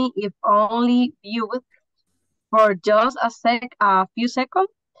company if only viewed for just a few seconds?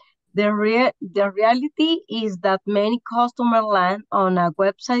 The reality is that many customers land on a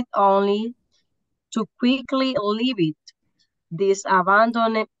website only to quickly leave it. This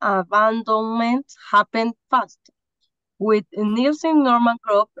abandonment happened fast, with Nielsen Norman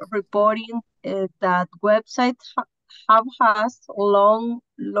Group reporting that websites have has long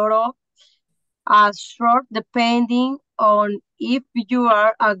lot of a short depending on if you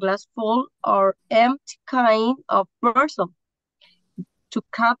are a glass full or empty kind of person. To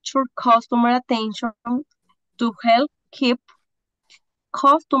capture customer attention, to help keep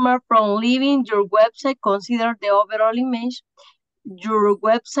customers from leaving your website, consider the overall image your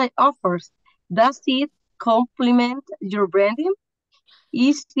website offers. Does it complement your branding?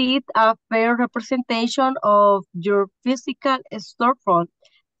 Is it a fair representation of your physical storefront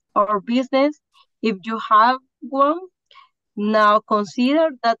or business if you have one? Now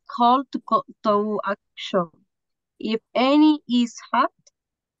consider that call to action. If any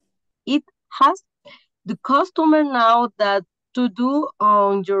it has the customer now that to do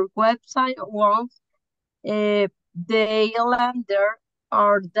on your website once they land there,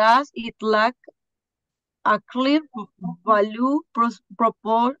 or does it lack a clear value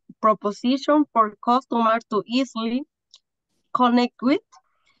proposition for customers to easily connect with?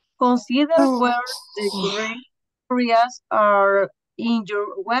 Consider where the gray areas are in your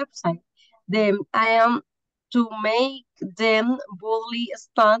website. Then I am to make them fully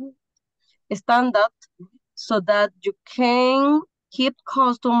stand out so that you can keep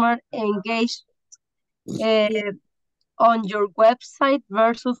customer engaged on your website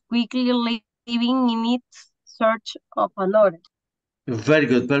versus quickly leaving in its search of another. Very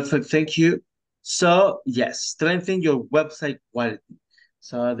good, perfect, thank you. So yes, strengthen your website quality.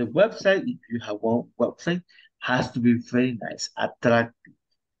 So the website, if you have one website, has to be very nice, attractive,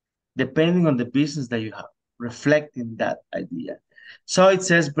 depending on the business that you have, reflecting that idea. So it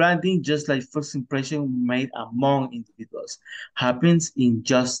says branding, just like first impression made among individuals, happens in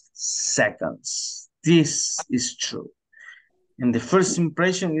just seconds. This is true. And the first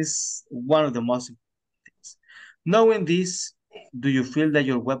impression is one of the most important things. Knowing this, do you feel that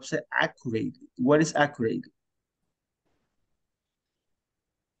your website accurately? What is accurate?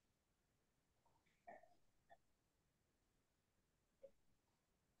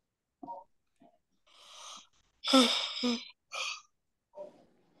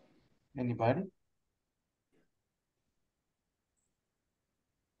 Anybody?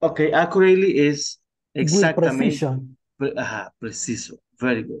 Okay, accurately is exactamente. With precision. Preciso.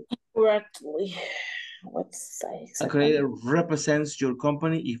 Very good. Correctly. What's Accurately represents your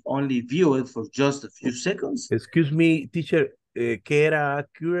company if only viewed for just a few seconds. Excuse me, teacher, ¿qué era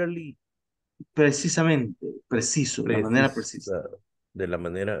accurately? Precisamente, preciso, la manera precisa. De la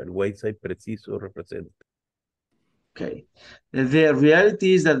manera, el website preciso representa. Okay. The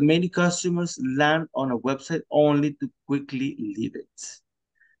reality is that many customers land on a website only to quickly leave it.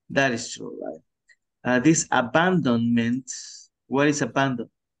 That is true, right? This abandonment, what is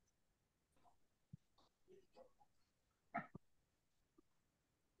abandonment?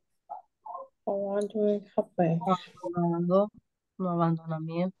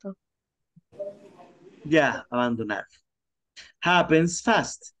 Abandonamiento. Yeah, abandonar. Happens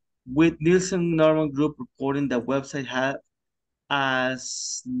fast, with Nielsen Norman Group reporting that website have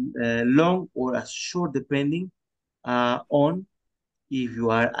as long or as short depending on if you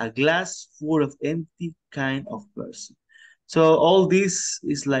are a glass full of empty kind of person. So all this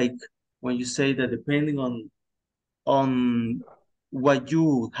is like when you say that depending on what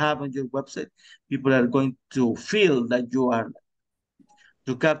you have on your website, people are going to feel that you are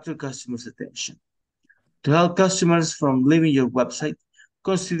to capture customers' attention. To help customers from leaving your website,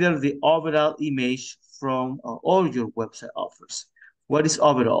 consider the overall image from all your website offers. What is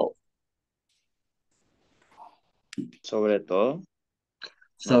overall? Sobre todo.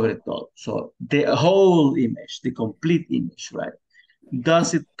 Sobre todo. So the whole image, the complete image, right?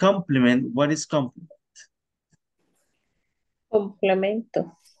 Does it complement? What is complement?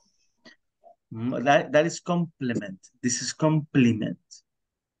 Complemento. That is complement. This is complement.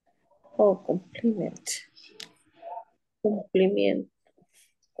 Oh, compliment. Compliment.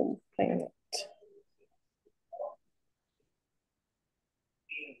 Complement.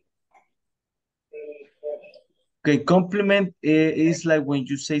 Okay, compliment is like when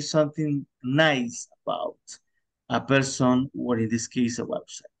you say something nice about a person, or in this case, a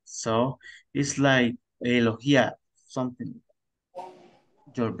website. So it's like elogiar something,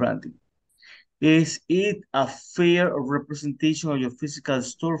 your branding. Is it a fair representation of your physical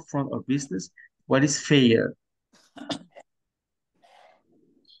storefront or business? What is fair?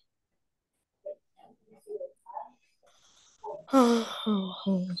 Like,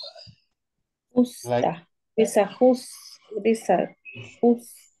 Justa. Esa very,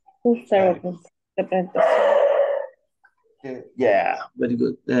 representación. yeah, very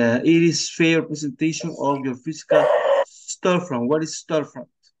good. It is fair presentation of your physical storefront. What is storefront?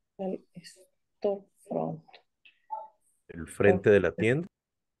 El storefront. El frente de la tienda.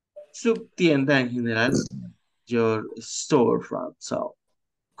 Subtienda en general, your storefront. So,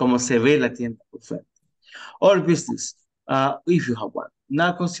 como se ve la tienda por frente. Or business, if you have one.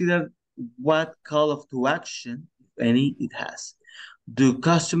 Now consider what call of to action, if any, it has. Do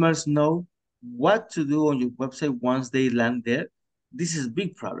customers know what to do on your website once they land there? This is a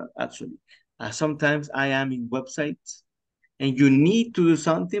big problem, actually. Sometimes I am in websites and you need to do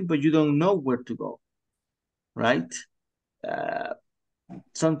something, but you don't know where to go, right?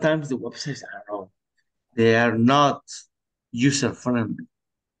 Sometimes the websites, I don't know, they are not user-friendly.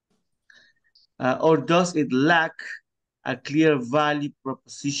 Or does it lack a clear value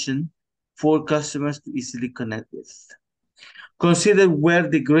proposition for customers to easily connect with? Consider where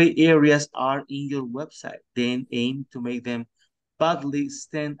the gray areas are in your website, then aim to make them badly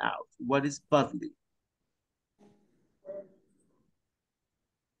stand out. What is badly?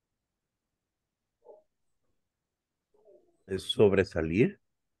 Es sobresalir.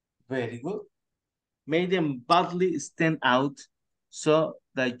 Very good. Make them badly stand out so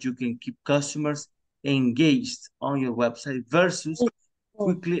that you can keep customers engaged on your website versus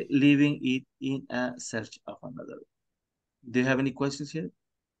quickly leaving it in a search of another. Do you have any questions here?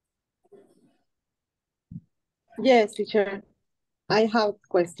 Yes, teacher. I have a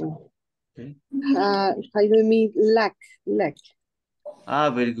question. Okay. How do you mean lack?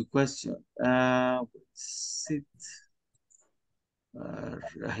 Very good question. Sit.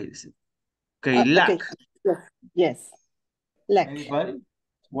 Here is it. Okay, lack. Okay. Yes. Lack. Anybody?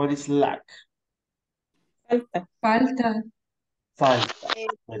 What is lack? Falta. Falta.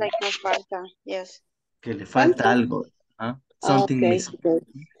 Like no falta, yes. Que le falta algo. Huh? Something Okay. missing.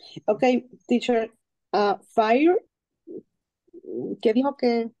 Okay, teacher. Fire. ¿Qué dijo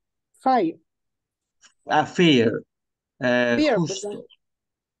que fire? Fair. Fear, Justo.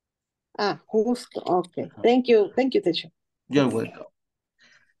 perdón. Justo. Okay. Thank you, teacher. You're welcome.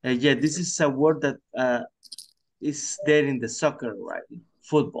 Yeah, this is a word that is there in the soccer, right?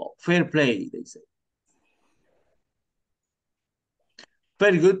 Football. Fair play, they say.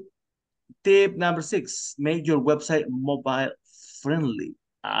 Very good. Tip number 6, make your website mobile friendly.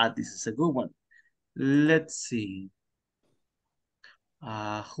 This is a good one. Let's see.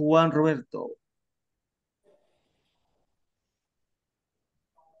 Juan Roberto.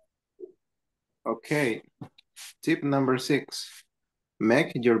 Okay. Tip number 6.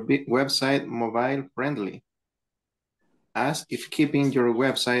 Make your website mobile friendly. As if keeping your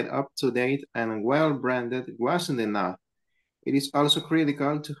website up to date and well branded wasn't enough, it is also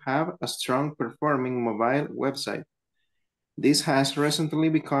critical to have a strong performing mobile website. This has recently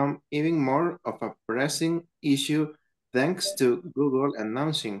become even more of a pressing issue thanks to Google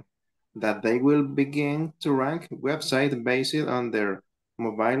announcing that they will begin to rank websites based on their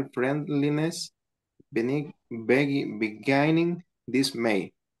mobile friendliness beginning this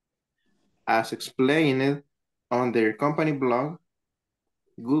May. As explained on their company blog,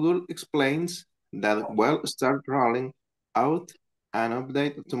 Google explains that will start rolling out an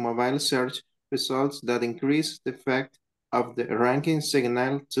update to mobile search results that increase the effect of the ranking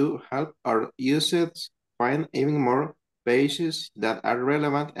signal to help our users find even more pages that are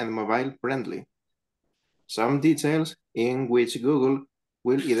relevant and mobile friendly. Some details in which Google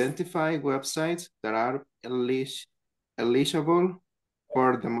will identify websites that are eligible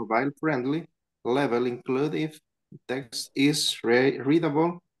for the mobile friendly level include if text is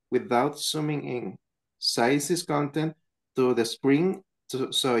readable without zooming in, sizes content to the screen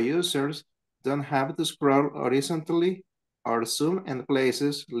so users don't have to scroll horizontally or zoom and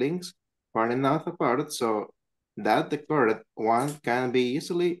places links far enough apart so that the correct one can be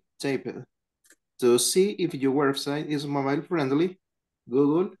easily typed. To see if your website is mobile friendly,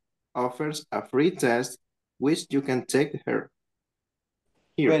 Google offers a free test which you can take here.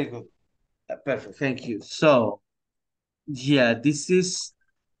 Very good. Perfect. Thank you. So, yeah, this is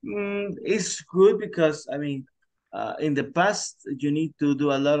it's good because I mean, in the past you need to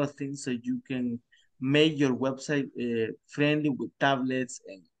do a lot of things so you can make your website friendly with tablets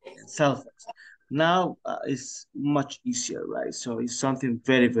and cell phones. Now it's much easier, right? So it's something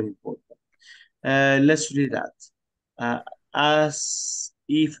very, very important. Let's read that. As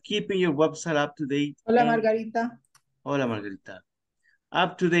if keeping your website up to date. Hola, Margarita. Hola, Margarita.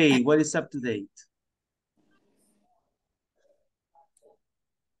 Up to date. What is up to date?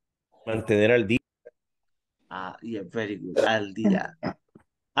 Mantener al día. Yeah, very good. Al día.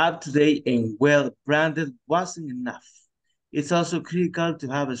 Up to date and well branded wasn't enough. It's also critical to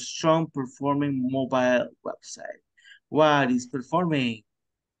have a strong performing mobile website. What is performing?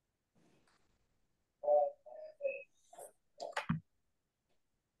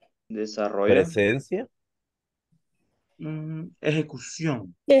 Desarrolla. Presencia.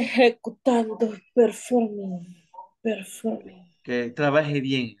 Ejecución. Ejecutando, performing. Que trabaje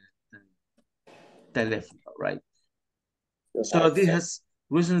bien el teléfono, right? So this has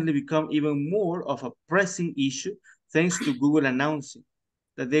recently become even more of a pressing issue thanks to Google announcing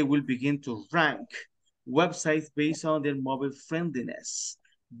that they will begin to rank websites based on their mobile friendliness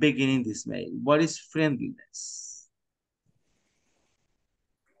beginning this May. What is friendliness?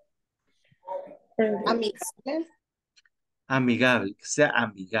 Amigable. Amigable, que sea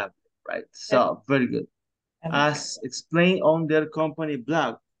amigable, right? So, very good. As explained on their company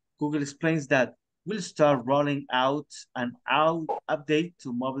blog, Google explains that we'll start rolling out an update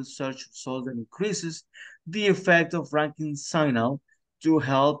to mobile search results that increases the effect of ranking signal to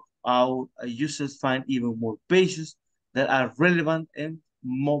help our users find even more pages that are relevant and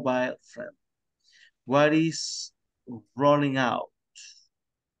mobile friendly. What is rolling out?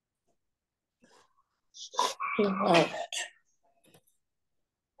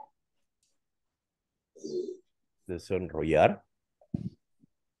 Desenrollar.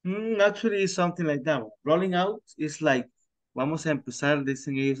 Actually, it's something like that. Rolling out is like, vamos a empezar,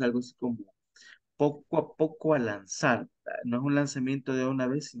 dicen ellos, algo así como poco a poco a lanzar. No es un lanzamiento de una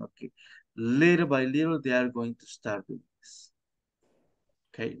vez, sino que little by little they are going to start doing this.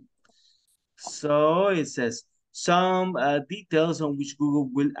 Okay. So it says some details on which Google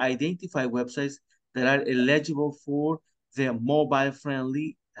will identify websites that are eligible for the mobile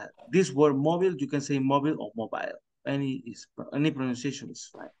friendly. This word mobile, you can say mobile or mobile. Any pronunciation is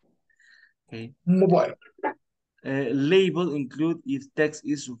fine. Okay. Mobile. Label include if text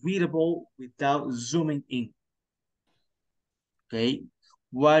is readable without zooming in. Okay.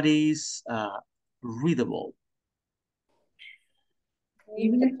 What is readable?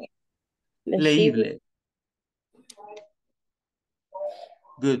 Legible.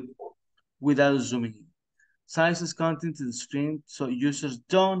 Good. Without zooming in. Sizes content to the screen so users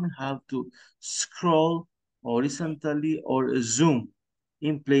don't have to scroll horizontally or zoom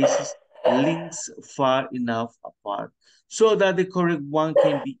in places links far enough apart so that the correct one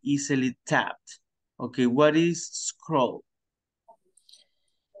can be easily tapped. Okay, what is scroll?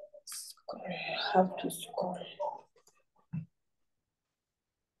 How to scroll.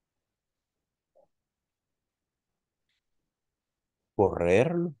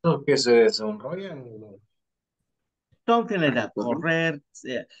 Correrlo. Los que se desenrollan. Something like that, correr.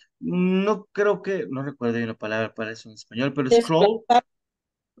 No creo que, no recuerdo una palabra para eso en español, pero scroll,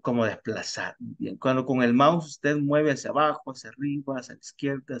 como desplazar. Bien, cuando con el mouse usted mueve hacia abajo, hacia arriba, hacia la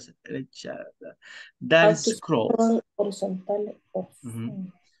izquierda, hacia la derecha. That is scroll. Horizontal.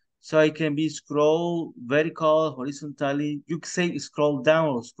 So it can be scroll vertical, horizontally. You can say scroll down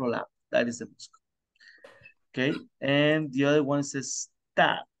or scroll up. That is the most. Okay, and the other one says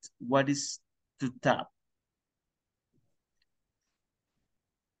tap. What is to tap?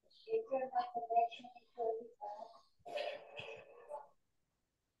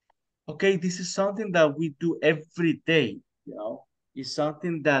 Okay, this is something that we do every day, you know. It's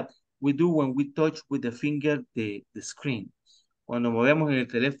something that we do when we touch with the finger the screen. Cuando movemos en el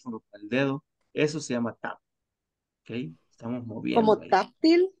teléfono con el dedo, eso se llama tap. Ok, estamos moviendo. ¿Como ahí.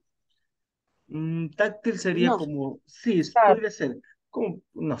 táctil? Táctil sería No. como, sí, podría ser, como,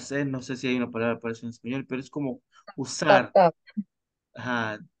 no sé si hay una palabra para eso en español, pero es como usar,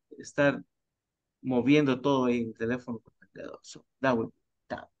 ajá, estar moviendo todo en el teléfono con el dedo. So, that would be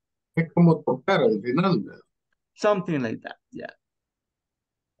tap. Es como tocar al final. ¿Verdad? Something like that, yeah.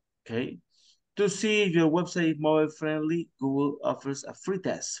 Okay. To see if your website is mobile friendly, Google offers a free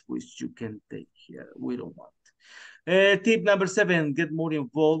test, which you can take here. We don't want. Tip number 7, get more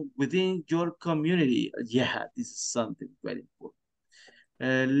involved within your community. Yeah, this is something very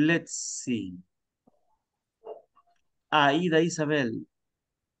important. Let's see. Aida Isabel.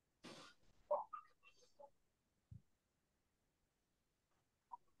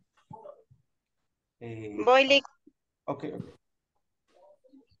 Boiling. Okay.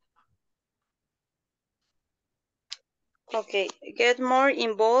 Okay, get more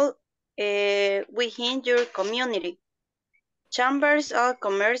involved within your community. Chambers of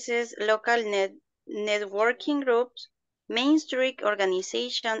commerce's local networking groups, Main Street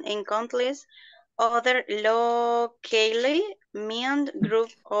organization, and countless other locally minded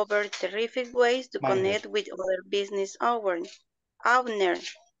groups offer terrific ways to connect with other business owners.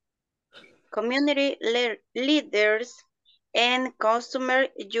 community leaders, and customer.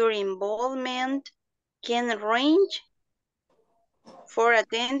 Your involvement can range for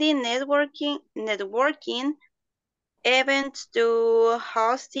attending networking events to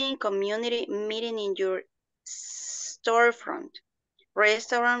hosting community meeting in your storefront,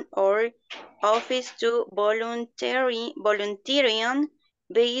 restaurant, or office to volunteering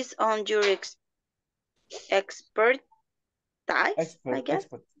based on your expertise, I guess.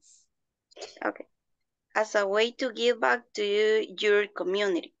 Expertise. Okay. As a way to give back to your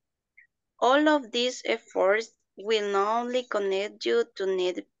community. All of these efforts will not only connect you to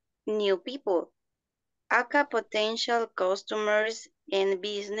new people, aka potential customers and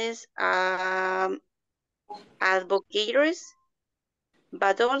business advocates,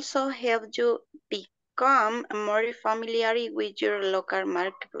 but also help you become more familiar with your local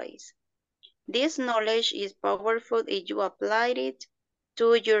marketplace. This knowledge is powerful if you apply it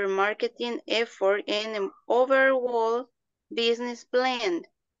to your marketing effort and overall business plan,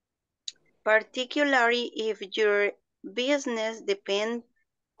 particularly if your business depends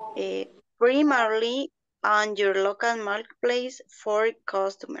primarily on your local marketplace for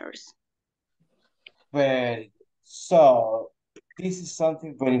customers. Very good. So this is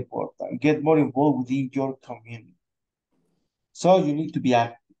something very important. Get more involved within your community. So you need to be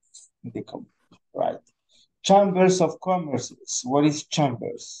active in the community, right? Chambers of commerces. What is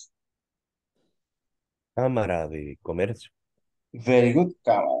chambers? Cámara de comercio. Very good,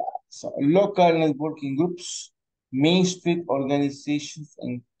 Cámara. So local networking groups, Main Street organizations,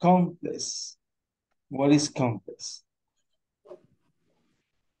 and complex. What is complex?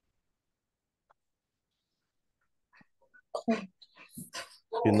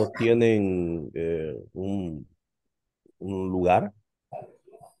 Que no tienen un lugar.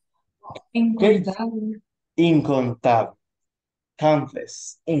 Incontable. Incontable.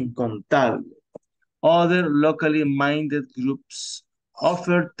 Countless. Incontable. Other locally minded groups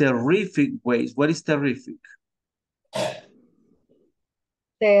offer terrific ways. What is terrific?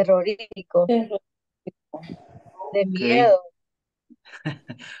 Terrorífico. De miedo.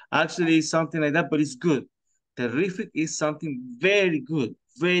 Actually, it's something like that, but it's good. Terrific is something very good,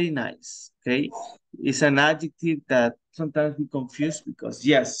 very nice, okay? It's an adjective that sometimes we confuse because,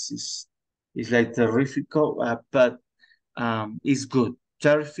 yes, it's like terrific, but it's good.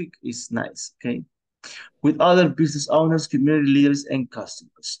 Terrific is nice, okay? With other business owners, community leaders, and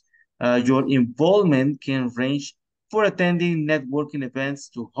customers. Your involvement can range for attending networking events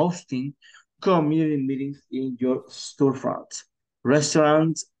to hosting community meetings in your storefront,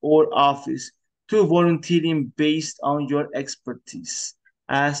 restaurant, or office, to volunteering based on your expertise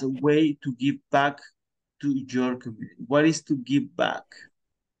as a way to give back to your community. What is to give back?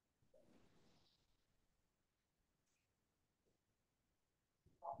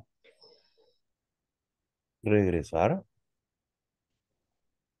 Regresar.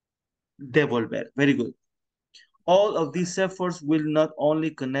 Devolver. Very good. All of these efforts will not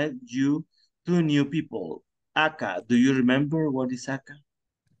only connect you to new people. ACA, do you remember what is ACA?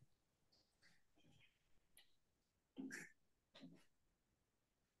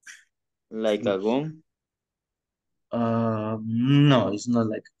 Like a gum? No, it's not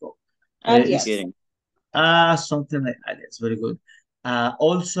like a gum. Alias. Something like alias. Very good.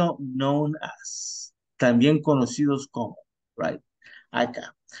 Also known as, también conocidos como, right?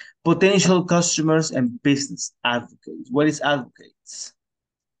 ACA. Potential customers and business advocates. What is advocates?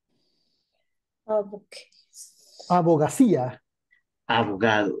 Abogacía.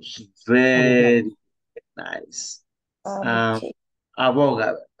 Abogados. Very nice.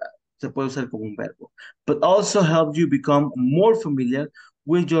 Aboga, ¿verdad? Se puede usar como un verbo. But also help you become more familiar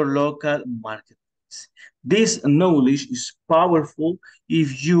with your local marketplace. This knowledge is powerful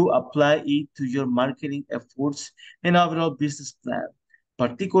if you apply it to your marketing efforts and overall business plan,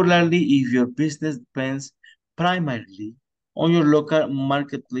 particularly if your business depends primarily on your local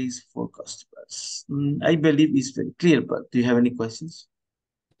marketplace for customers. I believe it's very clear, but do you have any questions?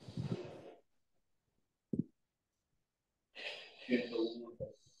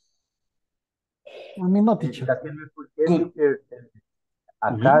 A mí no, teacher.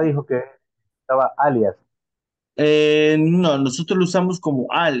 Acá dijo que estaba alias. No, nosotros lo usamos como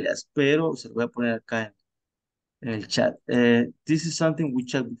alias, pero se lo voy a poner acá en el chat. This is something we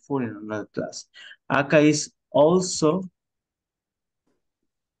checked before in another class. Acá is also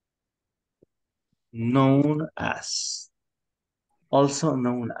known as. Also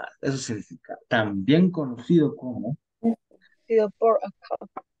known as. Eso significa también conocido como. Por acá.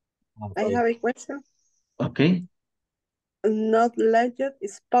 I have a question. Okay. Not legend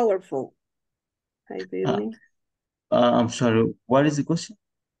is powerful. I believe. I'm sorry, what is the question?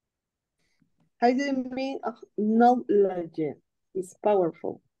 How do you mean knowledge is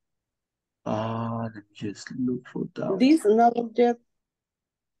powerful? Let me just look for that. This knowledge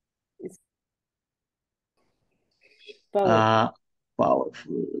is powerful.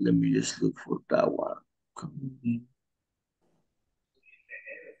 Powerful. Let me just look for that one.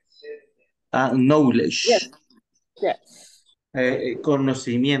 Knowledge. Yes. Yes.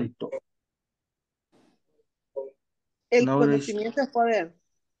 Conocimiento. El Knowledge conocimiento es poder.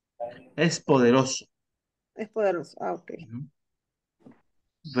 es poderoso. Es poderoso. Ok.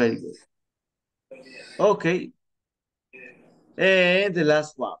 Very good. Okay. And the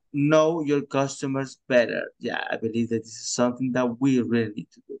last one, know your customers better. Yeah, I believe that this is something that we really need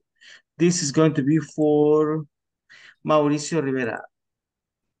to do. This is going to be for Mauricio Rivera.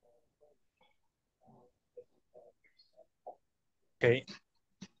 Okay.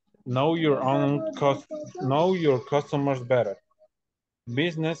 Know your customers better.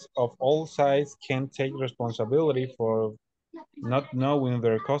 Business of all sizes can take responsibility for not knowing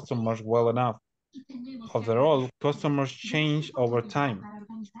their customers well enough. After all, customers change over time.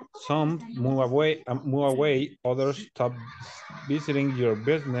 Some move away, others stop visiting your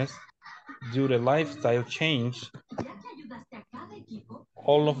business due to lifestyle change.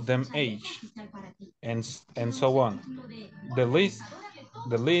 All of them age, and so on. The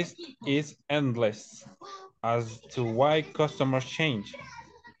list is endless as to why customers change,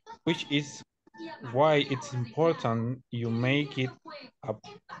 which is why it's important you make it a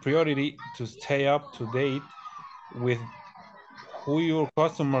priority to stay up to date with who your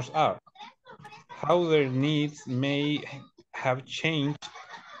customers are, how their needs may have changed,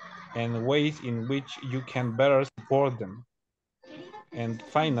 and ways in which you can better support them. And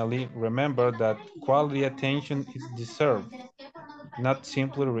finally, remember that quality attention is deserved, not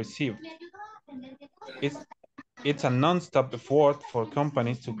simply received. It's a non-stop effort for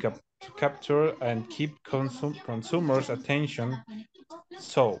companies to capture and keep consumers' attention,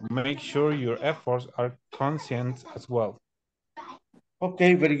 so make sure your efforts are conscient as well.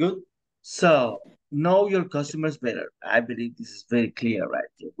 Okay, very good. So, know your customers better. I believe this is very clear, right?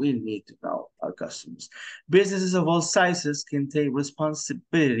 We need to know our customers. Businesses of all sizes can take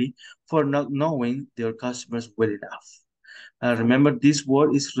responsibility for not knowing their customers well enough. Remember, this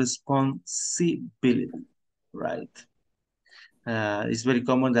word is responsibility, right? It's very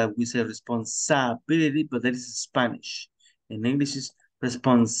common that we say responsibility, but that is Spanish. In English, is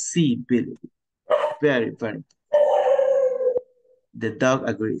responsibility. Very, very important. The dog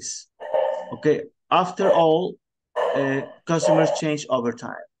agrees. Okay, after all, customers change over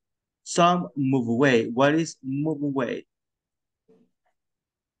time. Some move away. What is move away?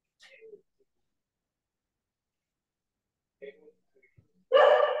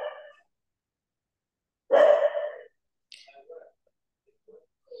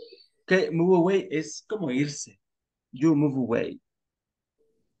 Okay, move away es como irse. You move away.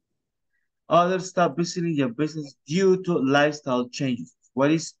 Others stop visiting your business due to lifestyle changes.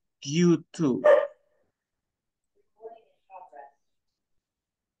 What is due to?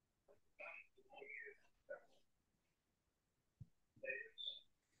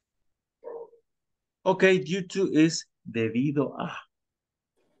 Okay, due to is debido a.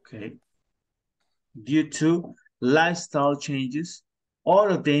 Okay. Due to lifestyle changes,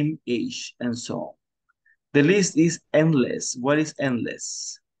 all of them age, and so on. The list is endless. What is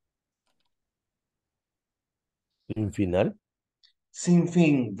endless? Sin final. Sin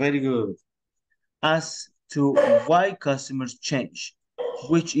fin, very good. As to why customers change,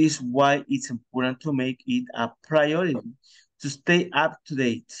 which is why it's important to make it a priority to stay up to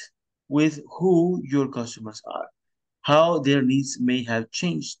date with who your customers are, how their needs may have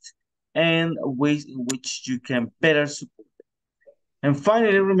changed, and ways in which you can better support them. And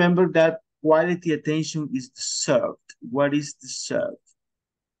finally, remember that quality attention is deserved. What is deserved?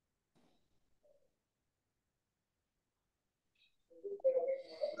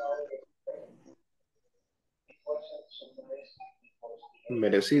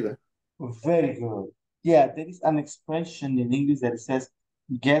 Merecida. Very good. Yeah, there is an expression in English that says,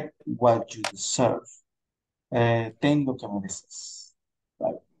 get what you deserve. Ten lo que mereces.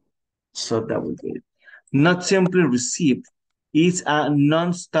 Right. So that would be it. Not simply received. It's a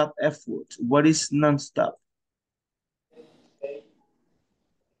non-stop effort. What is non-stop?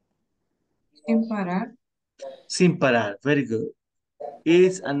 Sin parar. Sin parar. Very good.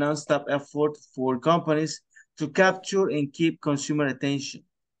 It's a non-stop effort for companies to capture and keep consumer attention.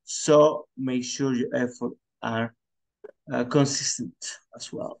 So make sure your efforts are consistent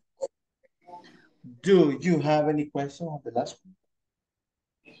as well. Do you have any question on the last one?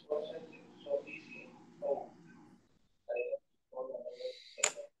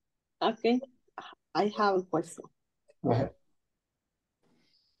 Okay. I have a question. Go ahead.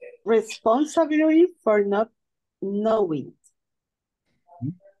 Responsibility for not knowing.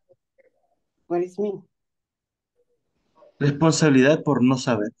 What is mean? Responsabilidad por no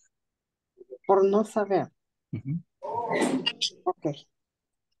saber. Por no saber. Okay.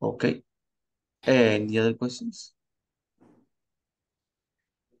 Okay. Any other questions?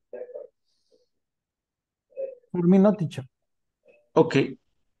 For me, no, teacher. Okay.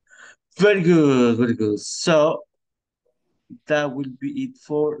 Very good, very good. So that will be it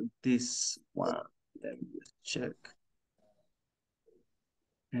for this one. Let me just check.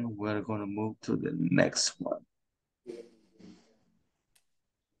 And we're gonna move to the next one.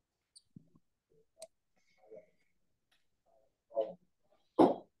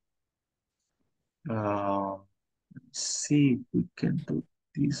 Let's see if we can do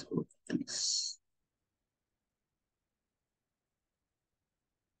this or this.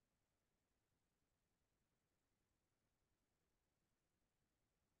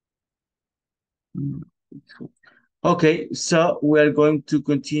 Okay, so we're going to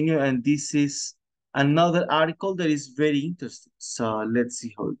continue, and this is another article that is very interesting. So let's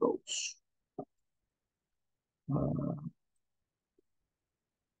see how it goes.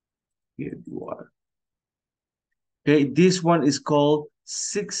 Here you are. Okay, this one is called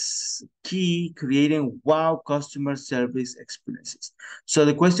 6 Key Creating Wow Customer Service Experiences. So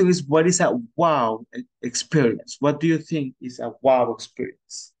the question is, what is a wow experience? What do you think is a wow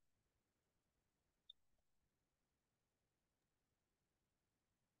experience?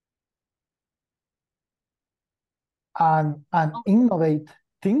 And innovate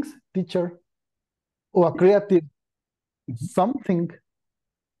things, teacher, or creative something.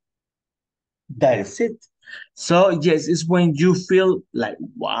 That is it. So yes, it's when you feel like,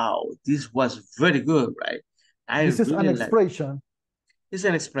 wow, this was very good, right? This is an really expression. It's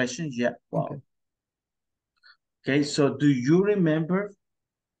an expression, yeah. Wow. Okay. Okay, so do you remember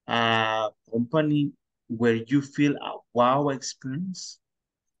a company where you feel a wow experience?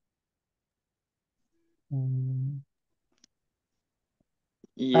 I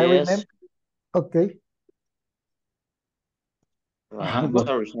remember. Yes. Okay.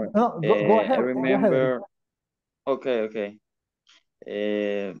 Sorry, sorry. No, go ahead. I Go ahead. remember. Okay, okay.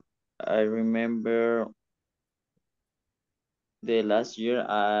 I remember the last year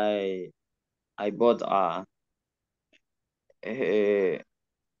I bought a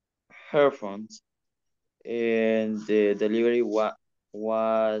earphones, and the delivery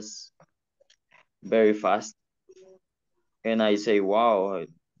was very fast, and I say wow,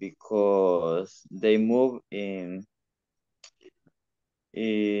 because they move in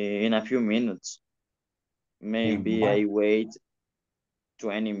a few minutes. Maybe I wait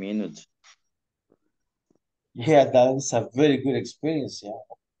 20 minutes. Yeah, that is a very good experience. Yeah,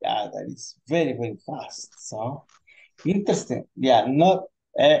 yeah, that is very, very fast. So interesting. Yeah, not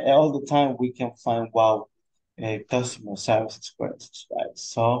all the time we can find wow customer service experiences, right?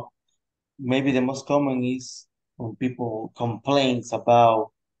 So maybe the most common is when people complains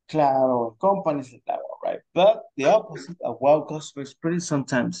about Claro and companies like that, right? But the opposite, a wow customer experience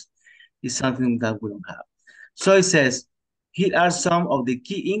sometimes is something that we don't have. So it says, here are some of the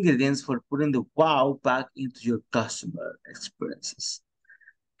key ingredients for putting the wow back into your customer experiences.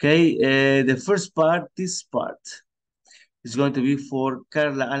 Okay, the first part, this part, is going to be for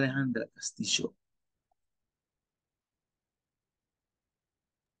Carla Alejandra Castillo.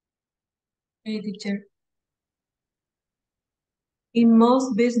 Hey, teacher. In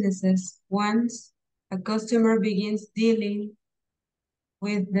most businesses, once a customer begins dealing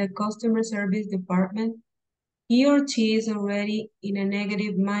with the customer service department, he or she is already in a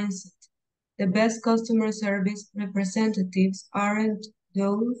negative mindset. The best customer service representatives aren't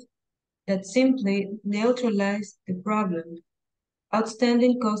those that simply neutralize the problem.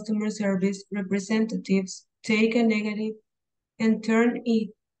 Outstanding customer service representatives take a negative and turn it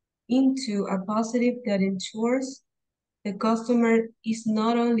into a positive that ensures the customer is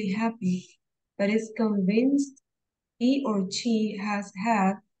not only happy, but is convinced he or she has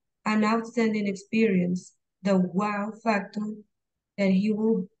had an outstanding experience, the wow factor that he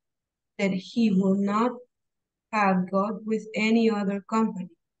will not have got with any other company.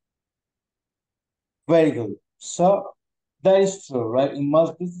 Very good. So that is true, right? In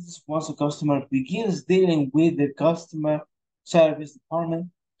most businesses, once a customer begins dealing with the customer service department,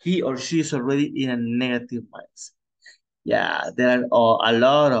 he or she is already in a negative mindset. Yeah, there are a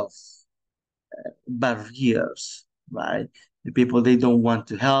lot of barriers, right? The people, they don't want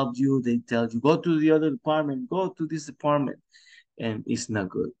to help you. They tell you, go to the other department, go to this department, and it's not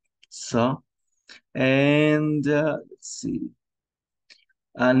good. So, and let's see.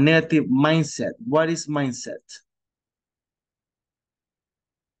 A negative mindset. What is mindset?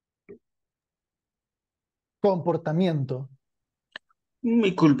 Comportamiento.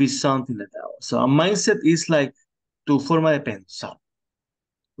 It could be something like that. So a mindset is like tu forma de pensar,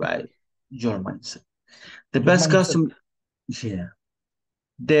 right? Your mindset. The Your best mindset. customer, yeah.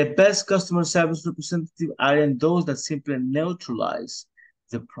 The best customer service representative aren't those that simply neutralize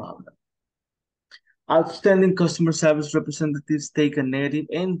the problem. Outstanding customer service representatives take a negative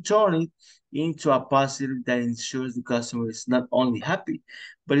and turn it into a positive that ensures the customer is not only happy,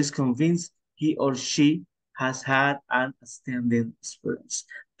 but is convinced he or she has had an outstanding experience.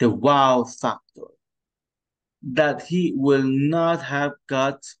 The wow factor that he will not have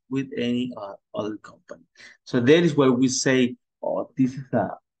got with any other company. So that is where we say, oh, this is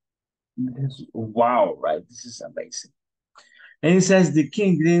wow, right? This is amazing. And it says the key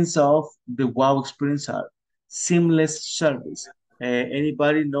ingredients of the wow experience are seamless service.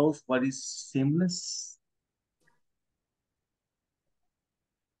 Anybody knows what is seamless?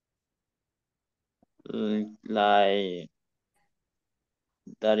 Like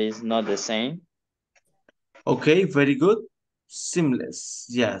that is not the same. Okay, very good. Seamless.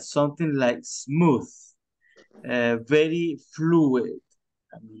 Yeah, something like smooth, very fluid,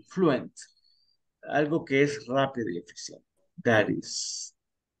 fluent. Algo que es rápido y eficiente. That is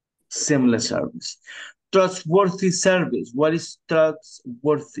seamless service. Trustworthy service. What is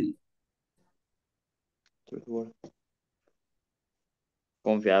trustworthy?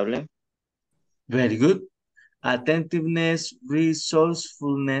 Confiable. Very good. Attentiveness,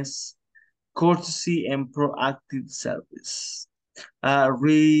 resourcefulness, courtesy, and proactive service.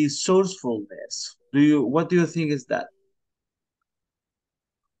 Resourcefulness. What do you think is that?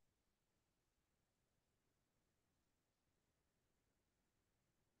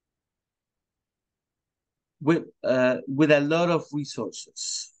 With a lot of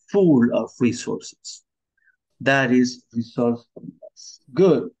resources, full of resources. That is resourcefulness.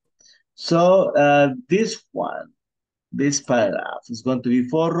 Good. So this paragraph is going to be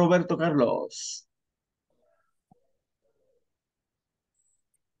for Roberto Carlos.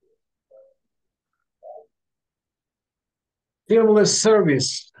 Seamless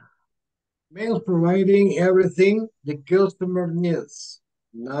service means providing everything the customer needs,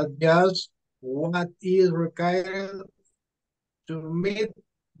 not just what is required to meet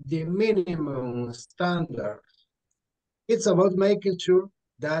the minimum standards. It's about making sure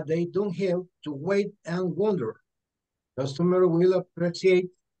that they don't have to wait and wonder. Customer will appreciate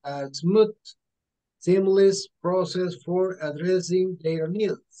a smooth, seamless process for addressing their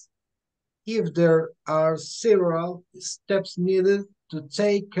needs. If there are several steps needed to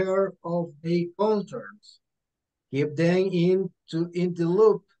take care of their concerns, keep them in the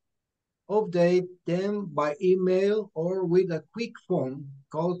loop, update them by email or with a quick phone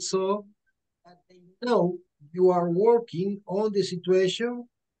call so that they know you are working on the situation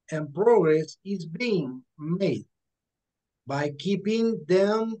and progress is being made. By keeping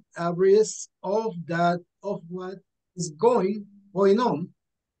them abreast of what is going on,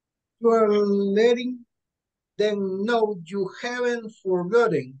 you are letting them know you haven't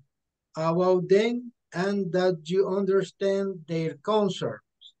forgotten about them and that you understand their concerns.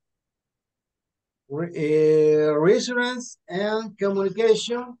 Reassurance and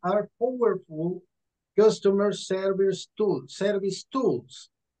communication are powerful customer service tools.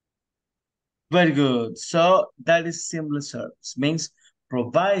 Very good. So that is seamless service. Means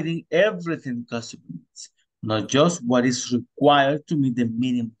providing everything the customer needs, not just what is required to meet the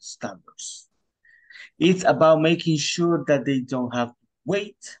minimum standards. It's about making sure that they don't have to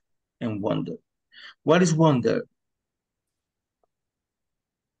wait and wonder. What is wonder?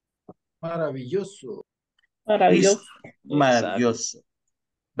 Maravilloso. Maravilloso. Maravilloso.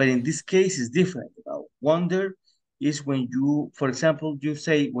 But in this case, it's different. Wonder is when you, for example,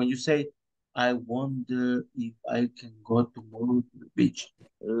 when you say, I wonder if I can go tomorrow to the beach.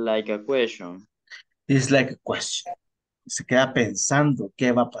 Like a question. It's like a question. Se queda pensando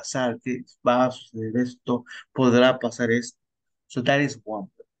qué va a pasar, qué va a suceder esto, podrá pasar esto. So that is wonder,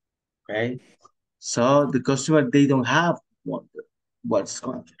 okay? So the customer, they don't have to wonder what's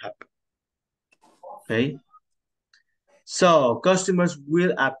going to happen, okay? So customers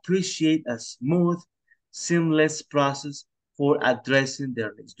will appreciate a smooth, seamless process for addressing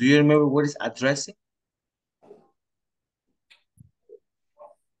their needs. Do you remember what is addressing?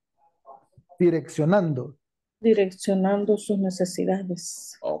 Direccionando. Direccionando sus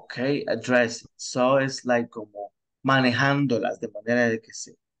necesidades. Okay, addressing. So it's like como manejándolas de manera de que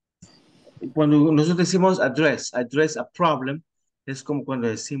se. Cuando nosotros decimos address a problem, es como cuando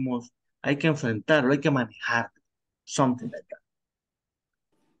decimos hay que enfrentarlo, hay que manejar, something like that.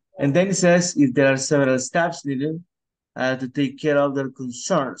 And then it says if there are several steps needed to take care of their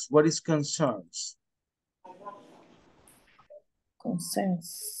concerns. What is concerns?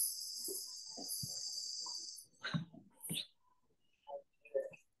 Concerns.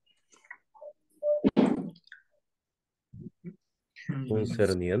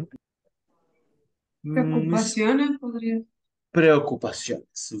 Concerniente. Preocupaciones podría.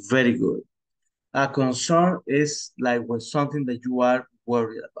 Preocupaciones. Very good. A concern is like when something that you are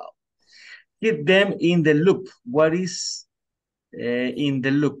worried about. Keep them in the loop. What is in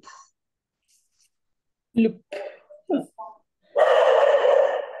the loop? Loop.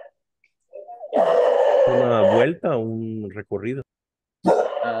 Una vuelta, un recorrido.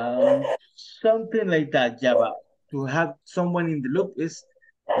 Something like that, yeah, but to have someone in the loop is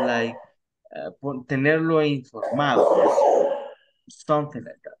like tenerlo informado, something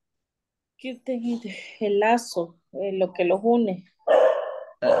like that. Keep them in el lazo, lo que los une.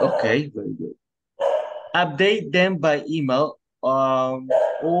 Okay, very good. Update them by email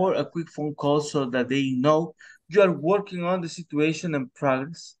or a quick phone call so that they know you are working on the situation and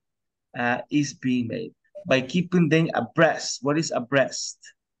progress is being made by keeping them abreast. What is abreast?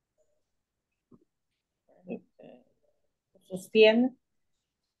 Sostiene.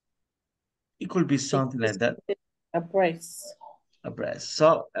 It could be something like that. Abreast. Abreast.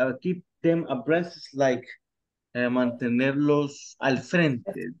 So keep them abreast is like mantenerlos al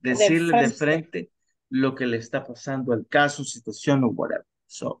frente, decirles de frente lo que le está pasando al caso, situación, or whatever.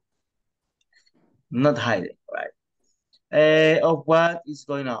 So, not hiding, right? Of what is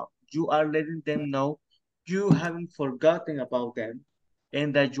going on. You are letting them know you haven't forgotten about them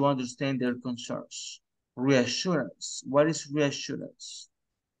and that you understand their concerns. Reassurance. What is reassurance?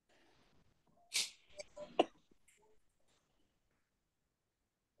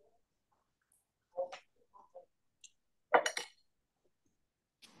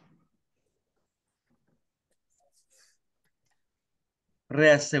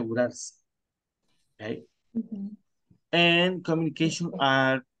 Reasegurarse. Okay. And communication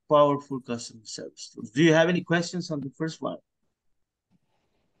are powerful customer service tools. Do you have any questions on the first one?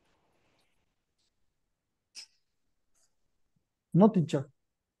 No, teacher.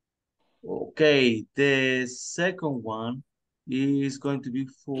 Okay, the second one is going to be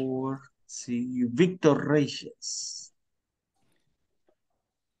for, see, Victor Reyes.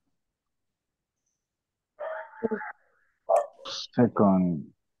 Second.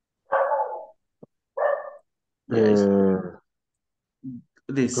 Yes.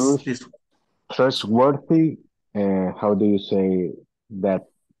 This This trustworthy. How do you say that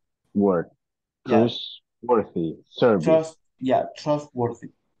word? Yeah. Trustworthy service. Trustworthy.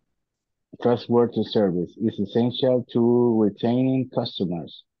 Trustworthy service is essential to retaining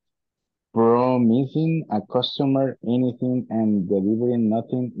customers. Promising a customer anything and delivering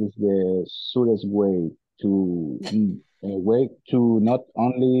nothing is the surest way to not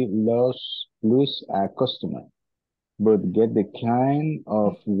only lose a customer, but get the kind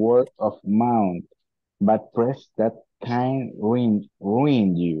of word of mouth. Bad press that kind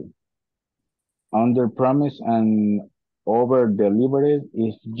ruin you. Under promise and over delivered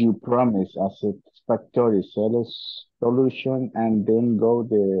if you promise a satisfactory solution and then go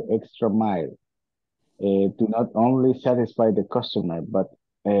the extra mile to not only satisfy the customer but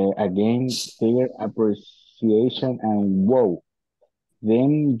again their appreciation and wow,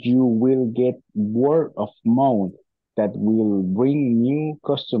 then you will get word of mouth that will bring new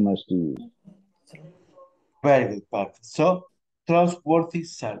customers to you. Very good, perfect. So, trustworthy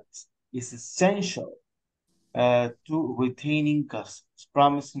service is essential to retaining customers.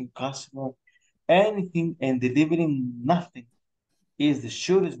 Promising customer anything and delivering nothing is the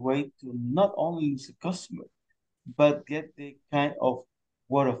surest way to not only lose a customer, but get the kind of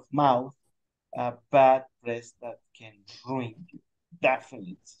word of mouth, bad press that can ruin you.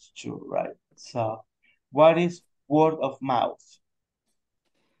 Definitely, it's true, right? So, what is word of mouth?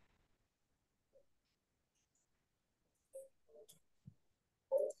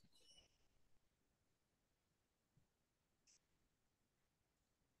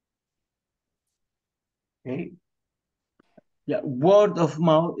 Okay. Yeah, word of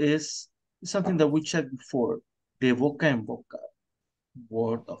mouth is something that we checked before. De boca en boca.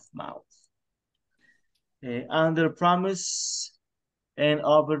 Word of mouth. Under promise and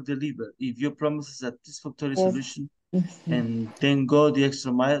over deliver. If you promise a satisfactory solution and then go the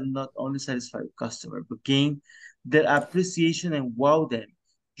extra mile, not only satisfy the customer, but gain their appreciation and wow them,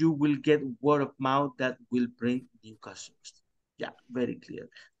 you will get word of mouth that will bring new customers. Yeah, very clear.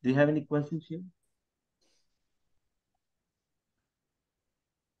 Do you have any questions here?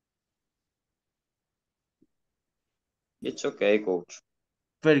 It's okay, coach.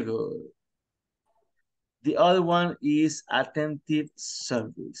 Very good. The other one is attentive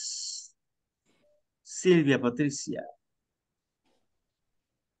service. Silvia, Patricia.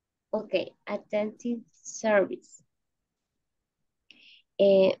 Okay, attentive service.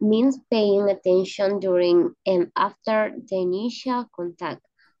 Means paying attention during and after the initial contact.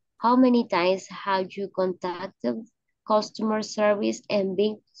 How many times have you contacted customer service and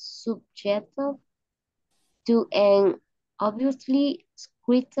been subjected to an obviously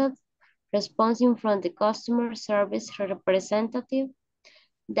scripted response from the customer service representative?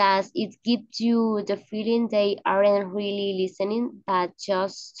 Does it give you the feeling they aren't really listening, but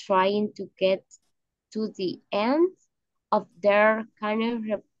just trying to get to the end of their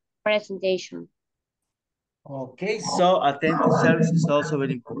kind of presentation? Okay, so attentive service is also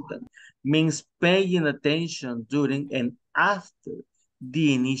very important. Means paying attention during and after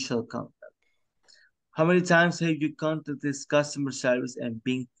the initial contact. How many times have you contacted this customer service and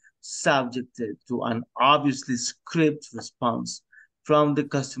been subjected to an obviously script response from the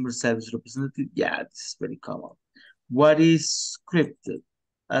customer service representative? Yeah, this is very common. What is scripted?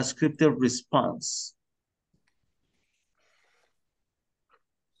 A scripted response.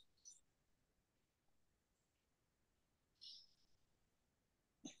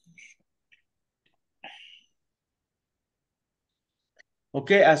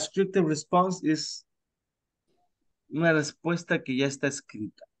 Okay, a scripted response is una respuesta que ya está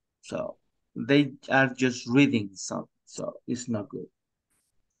escrita. So, they are just reading something. So, it's not good.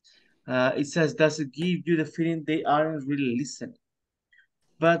 It says, does it give you the feeling they aren't really listening,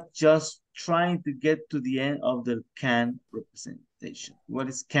 but just trying to get to the end of their can representation? What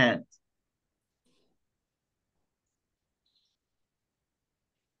is can't?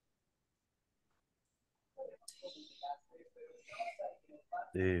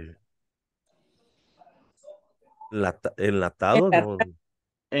 Enlatado, no.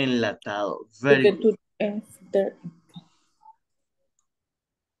 Enlatado. Very good.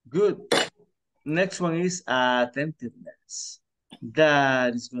 Good. Next one is attentiveness.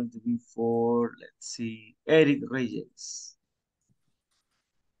 That is going to be for, let's see, Eric Reyes.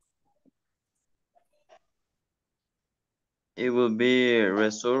 It will be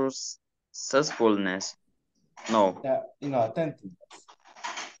resourcefulness. No. Attentiveness.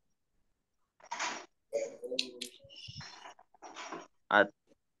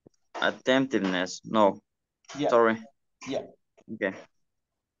 Attentiveness. No. Yeah. Sorry. Yeah. Okay.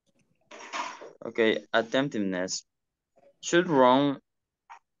 Okay, attentiveness should run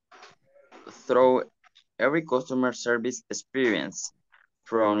through every customer service experience,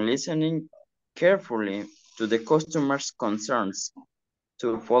 from listening carefully to the customer's concerns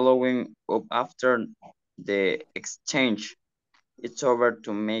to following up after the exchange. It's over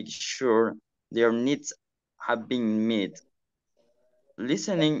to make sure their needs have been met.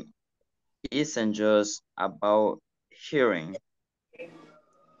 Listening isn't just about hearing.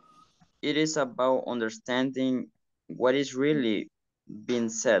 It is about understanding what is really being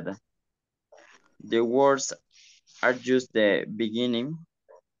said. The words are just the beginning.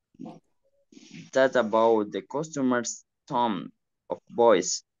 That's about the customer's tone of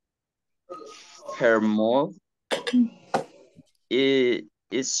voice. Her mood.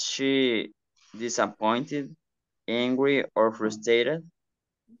 Is she disappointed, angry, or frustrated?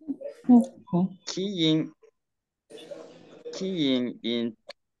 Keying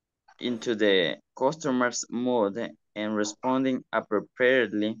into the customer's mood and responding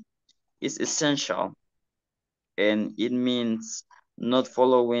appropriately is essential, and it means not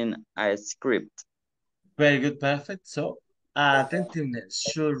following a script. Very good, perfect. So, attentiveness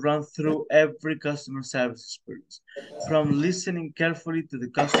should run through every customer service experience, from listening carefully to the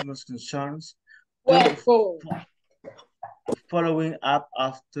customer's concerns to following up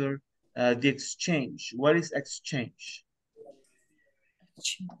after the exchange. What is exchange?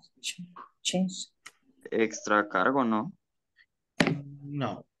 Change. Extra cargo, ¿no?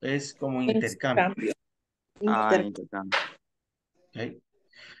 No, es como intercambio. Intercambio. Okay.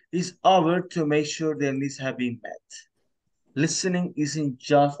 It's over to make sure their needs have been met. Listening isn't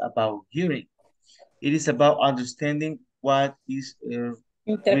just about hearing. It is about understanding what is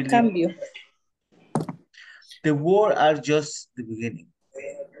Intercambio. Really... The words are just the beginning.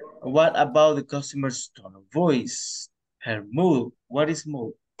 What about the customer's tone of voice? Her mood. What is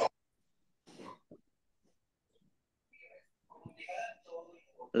mood?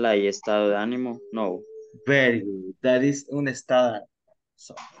 Like estado de ánimo? No. Very good. That is un estado de ánimo.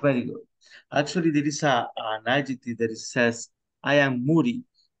 So, very good. Actually, there is an adjective that it says, I am moody.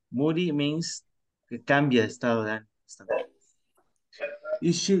 Moody means que cambia de estado de ánimo.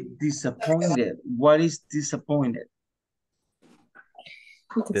 Is she disappointed? What is disappointed?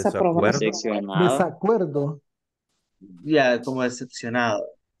 Desacuerdo. Desacuerdo. Yeah, como decepcionado.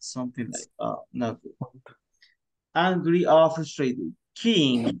 Something like, not good. Angry or frustrated.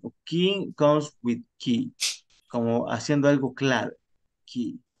 Keen. Keen comes with key. Como haciendo algo clave.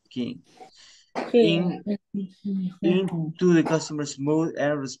 Key. Keen. Into the customer's mood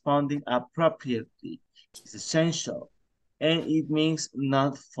and responding appropriately is essential. And it means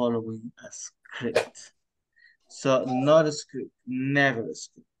not following a script. So not a script, never a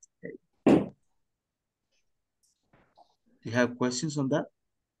script. Okay. Do you have questions on that?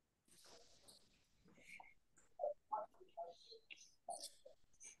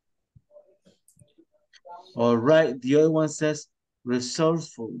 All right, the other one says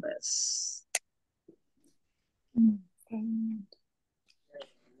resourcefulness.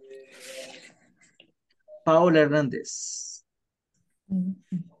 Paola Hernandez.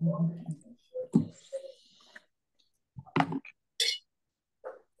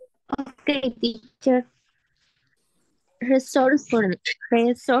 Okay, teacher. Resourcefulness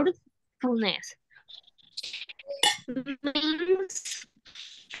means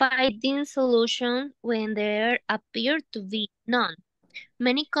finding solutions when there appear to be none.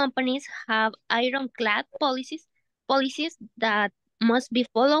 Many companies have ironclad policies that must be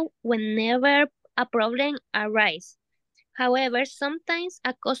followed whenever a problem arises. However, sometimes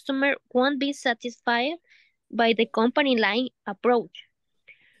a customer won't be satisfied by the company line approach.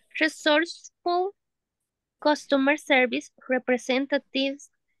 Resourceful customer service representatives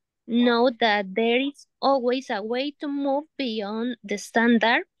know that there is always a way to move beyond the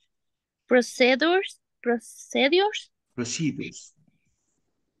standard procedures. Sorry,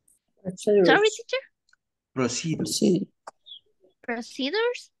 teacher?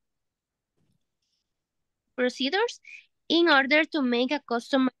 Procedures in order to make a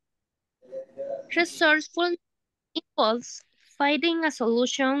customer resourceful involves finding a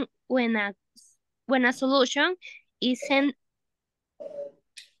solution when a solution isn't.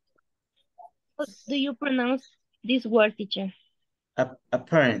 How do you pronounce this word, teacher?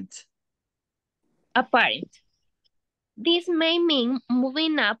 Apparent. This may mean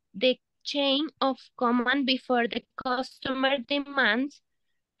moving up the chain of command before the customer demands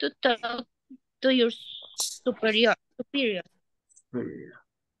to talk to your superior.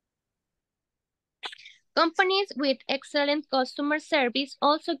 Companies with excellent customer service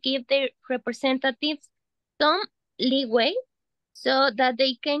also give their representatives some leeway so that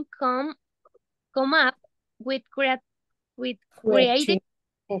they can come up with creative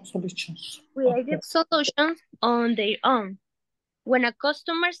solutions on their own. When a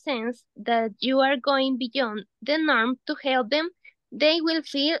customer senses that you are going beyond the norm to help them, they will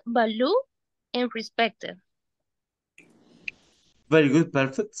feel valued and respected. Very good,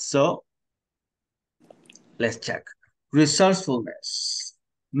 perfect. So let's check. Resourcefulness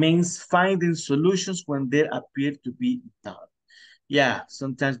means finding solutions when there appear to be none. Yeah,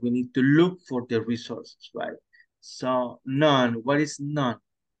 sometimes we need to look for the resources, right? So none, what is none?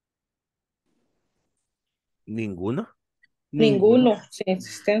 Ninguno. Sin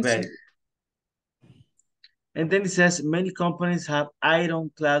existencia. Right. And then it says many companies have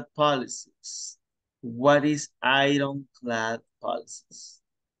ironclad policies. What is ironclad policies?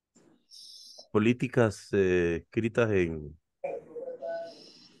 Políticas escritas en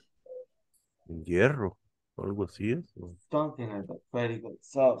hierro, algo así es. Something like that. Very good.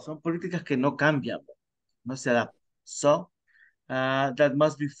 So, son políticas que no cambian, no se adaptan. So, that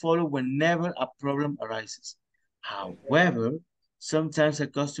must be followed whenever a problem arises. However, sometimes a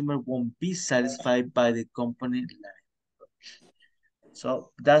customer won't be satisfied by the company line.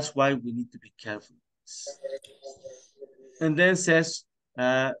 So that's why we need to be careful. And then says,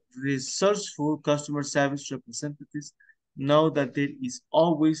 resourceful customer service representatives know that there is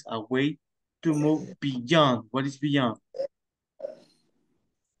always a way to move beyond. What is beyond?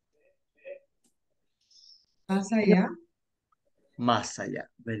 Más allá. Más allá.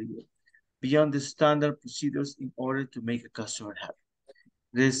 Very good. Beyond the standard procedures in order to make a customer happy.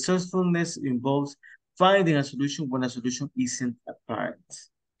 Resourcefulness involves finding a solution when a solution isn't apparent.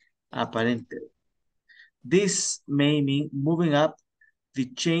 This may mean moving up the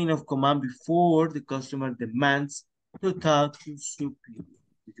chain of command before the customer demands to talk to your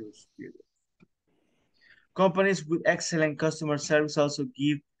superior. Companies with excellent customer service also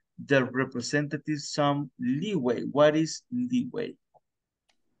give their representatives some leeway. What is leeway?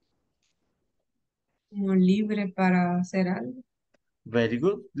 Como libre para hacer algo. Very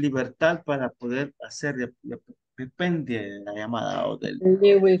good. Libertad para poder hacer, depende de la llamada o del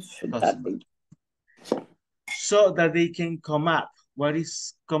customer. So that they can come up. What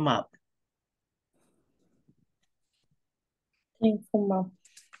is come up?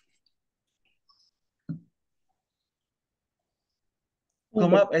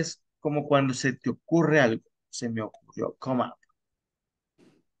 Come up es como cuando se te ocurre algo. Se me ocurrió. Come up.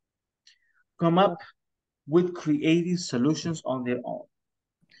 Come up with creative solutions on their own.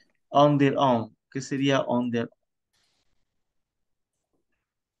 On their own. ¿Qué sería on their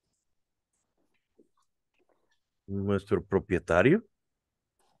own? Nuestro propietario.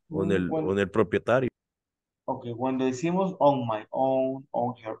 Con el propietario. Ok, cuando decimos on my own,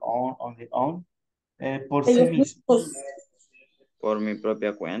 on her own, on their own, por sí Ellos mismo. mismos. Por mi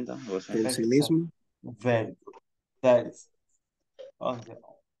propia cuenta. O sea. Por sí mismo. Very good. That is on their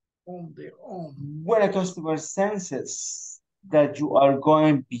own. On their own. When a customer senses that you are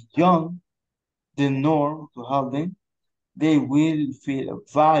going beyond the norm to help them, they will feel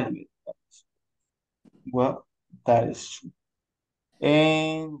valued. Well, that is true.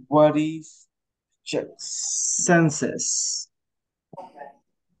 And what is check senses?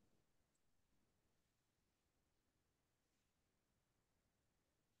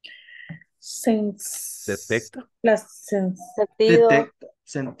 Detecta. Sentido. Detecta,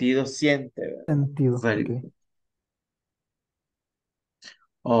 sentido, siente. ¿Verdad? Sentido. Very Okay. good.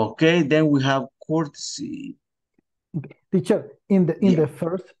 Okay, then we have courtesy. Okay. Teacher, in the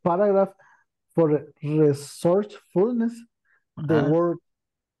first paragraph for resourcefulness, the word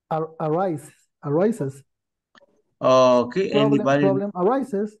arises. Okay, Problem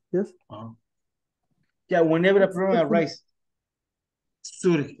arises, yes. Yeah, whenever a problem arises,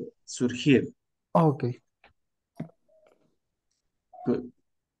 surgir. Okay. Good.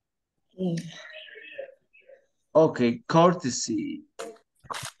 Okay, courtesy.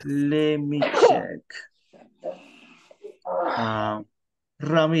 Let me check.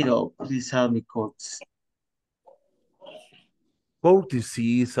 Ramiro, please help me, courtesy.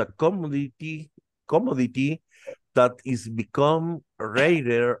 Courtesy is a commodity that is become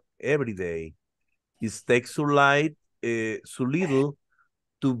rarer every day. It takes so little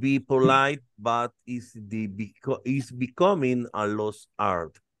to be polite, but is becoming a lost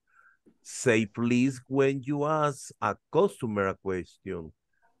art. Say please when you ask a customer a question.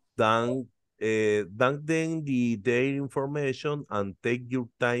 Thank them their information and take your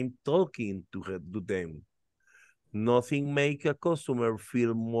time talking to them. Nothing make a customer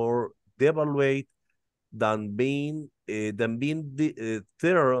feel more devalued than being treated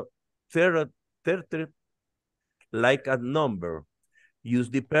like a number. Use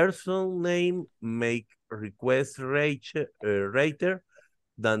the person name, make request rater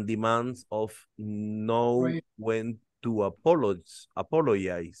than demands of know when to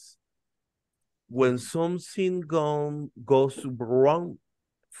apologize. When something goes wrong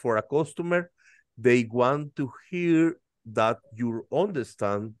for a customer, they want to hear that you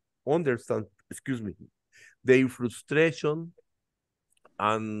understand, excuse me, their frustration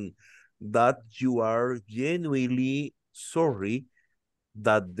and that you are genuinely sorry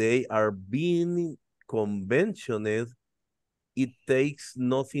that they are being conventional. It takes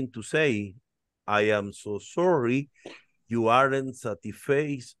nothing to say, I am so sorry you aren't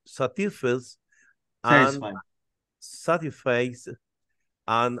satisfied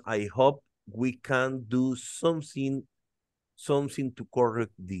and I hope we can do something to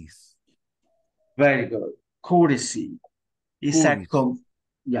correct this. Very good. Courtesy.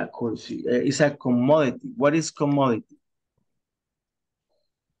 Courtesy. It's a commodity. What is commodity?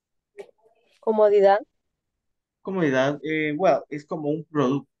 Comodidad. Comodidad, well, es como un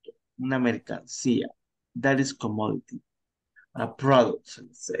producto, una mercancía. That is commodity. A product,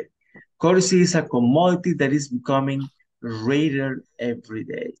 let's say. Courtesy is a commodity that is becoming rarer every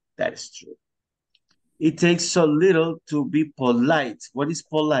day. That is true. It takes so little to be polite. What is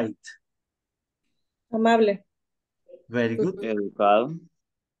polite? Amable. Very good. Educado.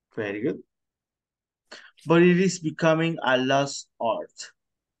 Very good. But it is becoming a lost art.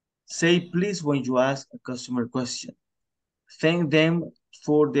 Say please when you ask a customer question. Thank them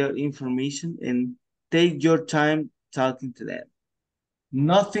for their information and take your time talking to them.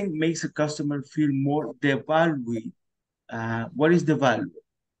 Nothing makes a customer feel more devalued. What is devalued?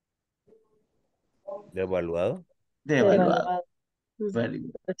 Devaluado. Devaluado. Very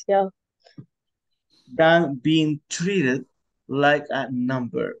good. Than being treated like a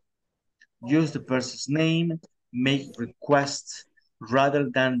number. Use the person's name, make requests rather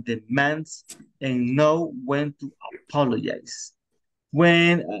than demands, and know when to apologize.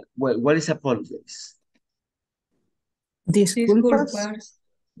 What is apologize? Disculpas.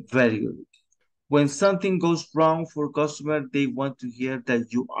 Very good. When something goes wrong for a customer, they want to hear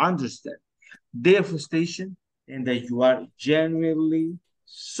that you understand their frustration and that you are genuinely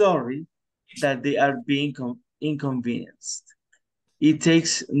sorry that they are being inconvenienced. It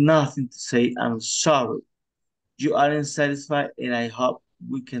takes nothing to say, I'm sorry. you aren't satisfied, and I hope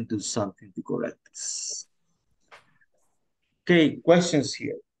we can do something to correct this. Okay, questions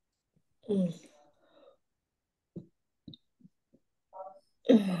here.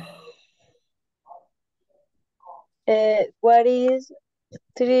 What is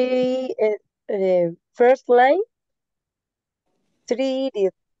first line? Treat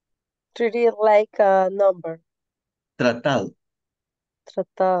it like a number. Tratado.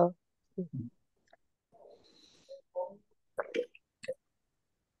 Tratado.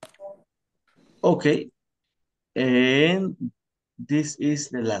 Okay, and this is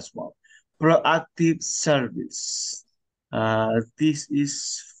the last one. Proactive service. This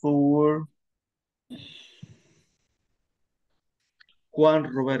is for Juan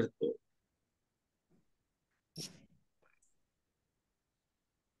Roberto.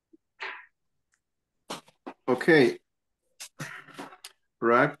 Okay.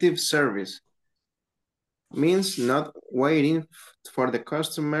 Proactive service means not waiting for the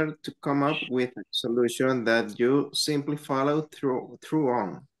customer to come up with a solution that you simply follow through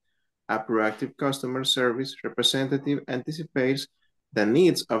on. A proactive customer service representative anticipates the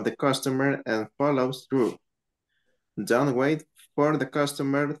needs of the customer and follows through. Don't wait for the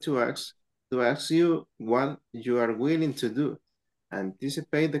customer to ask you what you are willing to do.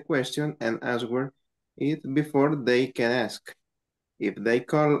 Anticipate the question and answer it before they can ask. If they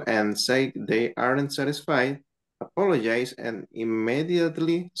call and say they aren't satisfied, apologize and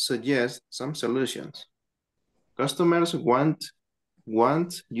immediately suggest some solutions. Customers want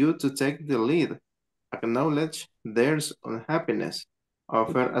you to take the lead, acknowledge their unhappiness,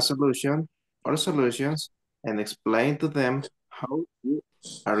 offer a solution or solutions, and explain to them how you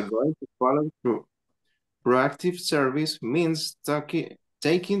are going to follow through. Proactive service means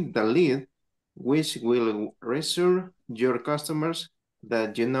taking the lead, which will reassure your customers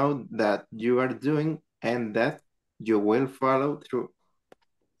that you know that you are doing and that you will follow through.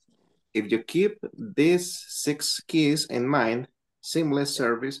 If you keep these 6 keys in mind, seamless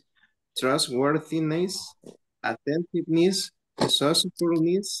service, trustworthiness, attentiveness,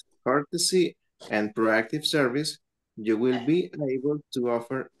 sociableness, courtesy, and proactive service, you will be able to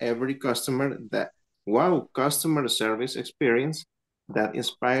offer every customer that wow customer service experience that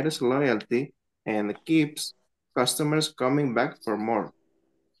inspires loyalty and keeps customers coming back for more.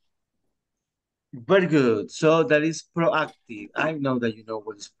 Very good. So that is proactive. I know that you know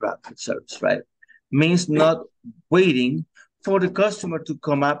what is proactive service, right? Means not waiting for the customer to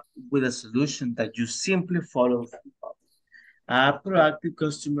come up with a solution that you simply follow through on. A proactive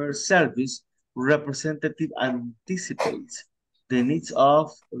customer service representative anticipates the needs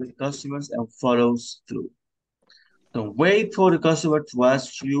of the customers and follows through. Don't wait for the customer to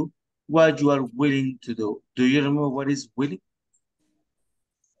ask you what you are willing to do. Do you remember what is willing?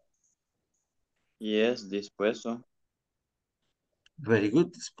 Yes, dispuesto. Very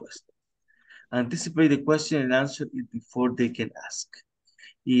good, dispuesto. Anticipate the question and answer it before they can ask.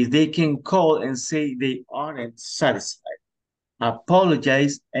 If they can call and say they aren't satisfied,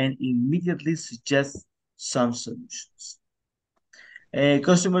 apologize and immediately suggest some solutions.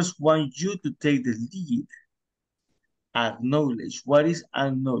 Customers want you to take the lead. Acknowledge. What is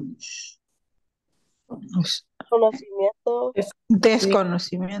acknowledge? Conocimiento.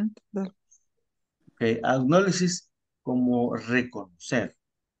 Desconocimiento. Okay, acknowledge is como reconocer.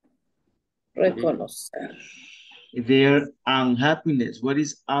 Reconocer. Their unhappiness. What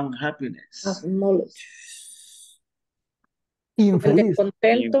is unhappiness? Acknowledge. Infeliz.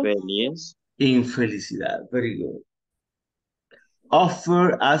 Contento. Infeliz. Infelicidad. Very good.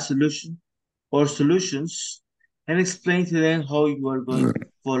 Offer a solution or solutions and explain to them how you are going to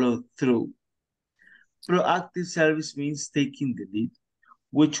follow through. Proactive service means taking the lead,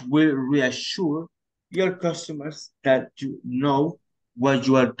 which will reassure your customers that you know what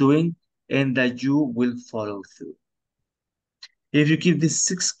you are doing and that you will follow through. If you keep the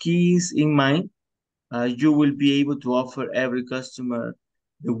 6 keys in mind, you will be able to offer every customer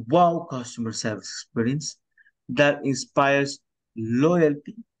the wow customer service experience that inspires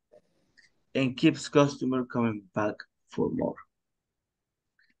loyalty and keeps customer coming back for more.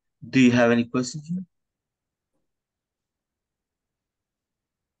 Do you have any questions here?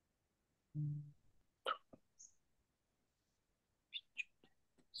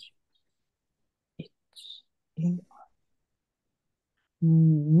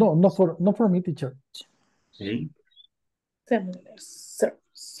 No, not for me, teacher. Okay.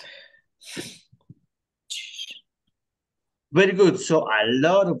 Service. Very good. So a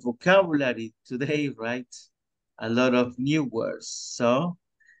lot of vocabulary today, right? A lot of new words. So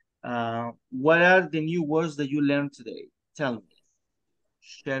what are the new words that you learned today? Tell me.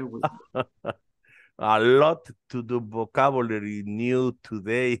 Share with me. A lot to do vocabulary new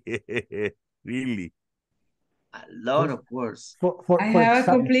today. Really. A lot of words. For I have a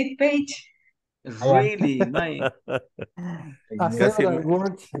example, complete page. Really, my. Several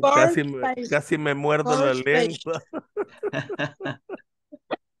words. Casi me muerdo la lengua.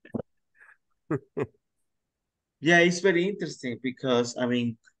 Yeah, it's very interesting because, I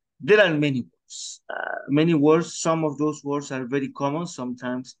mean, there are many words. Many words, some of those words are very common.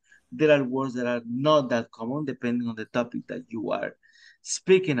 Sometimes there are words that are not that common, depending on the topic that you are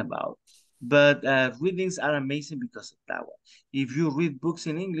speaking about. But readings are amazing because of that one. If you read books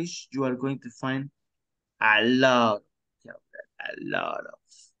in English, you are going to find a lot, a lot of,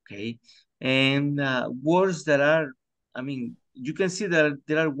 okay? And words that are, I mean, you can see that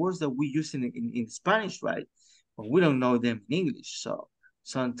there are words that we use in Spanish, right? But we don't know them in English, so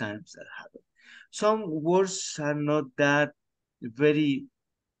sometimes that happens. Some words are not that very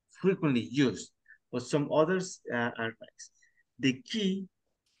frequently used, but some others are nice. The key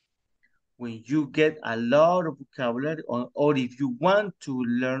when you get a lot of vocabulary, or if you want to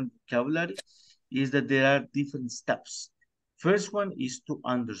learn vocabulary, is that there are different steps. First one is to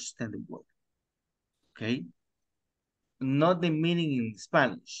understand the word, okay? Not the meaning in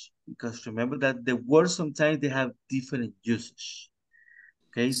Spanish, because remember that the words sometimes they have different usage.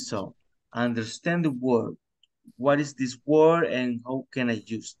 Okay, so understand the word. What is this word and how can I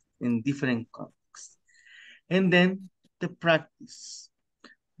use it in different contexts? And then the practice.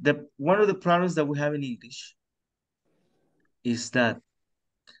 One of the problems that we have in English is that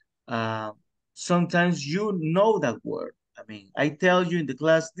sometimes you know that word. I mean, I tell you in the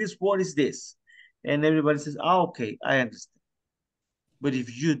class, this word is this. And everybody says, oh, okay, I understand. But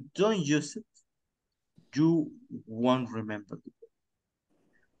if you don't use it, you won't remember the word.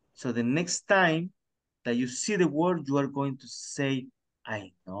 So the next time that you see the word, you are going to say,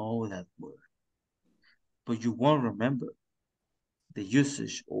 I know that word. But you won't remember the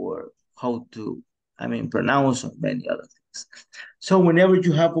usage or how to, I mean, pronounce or many other things. So whenever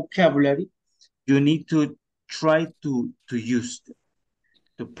you have vocabulary, you need to try to use them,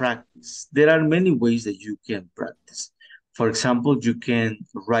 to practice. There are many ways that you can practice. For example, you can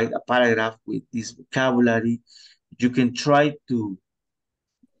write a paragraph with this vocabulary. You can try to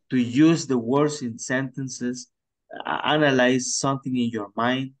use the words in sentences, analyze something in your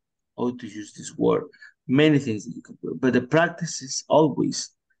mind, how to use this word. Many things that you can do, but the practice is always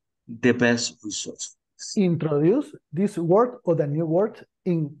the best resource. Introduce this word or the new word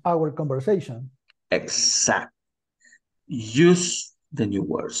in our conversation. Exactly. Use the new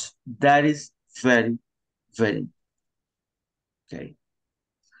words. That is very, very okay.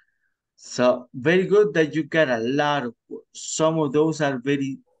 So very good that you got a lot of words. Some of those are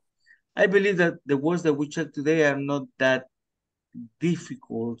very, I believe that the words that we checked today are not that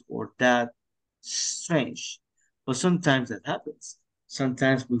difficult or that strange, but sometimes that happens.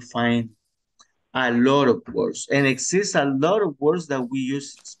 Sometimes we find a lot of words, and exists a lot of words that we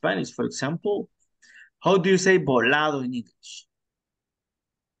use in Spanish. For example, how do you say volado in English?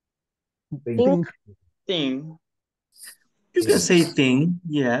 Thing. You can say thing,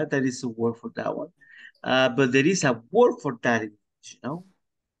 yeah, that is a word for that one. But there is a word for that in English, you know?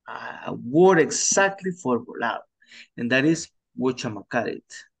 A word exactly for volado, and that is whatchamacallit.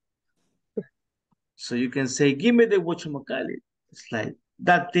 So you can say, give me the whatchamacallit. It's like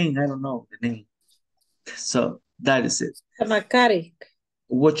that thing, I don't know the name. So that is it. Whatchamacallit.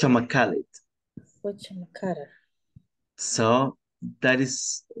 Whatchamacallit. So that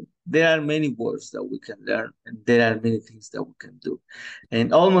is, there are many words that we can learn, and there are many things that we can do.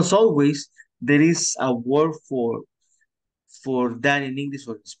 And almost always there is a word for that in English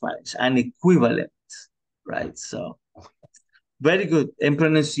or in Spanish, an equivalent, right? So very good. And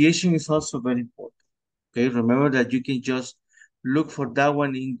pronunciation is also very important. Okay, remember that you can just look for that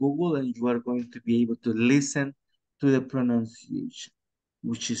one in Google and you are going to be able to listen to the pronunciation,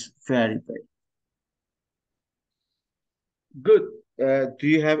 which is very, very good. Do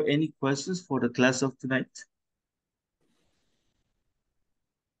you have any questions for the class of tonight?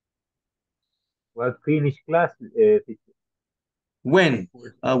 Well, finish class. When?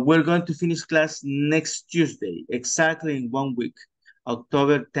 We're going to finish class next Tuesday, exactly in 1 week,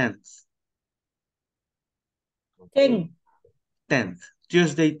 October 10th. 10th,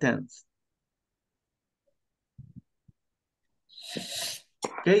 Tuesday 10th.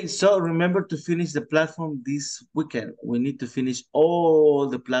 Okay, so remember to finish the platform this weekend. We need to finish all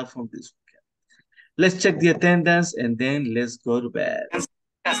the platform this weekend. Let's check the attendance and then let's go to bed.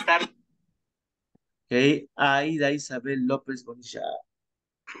 Okay, Aida Isabel Lopez Bonilla.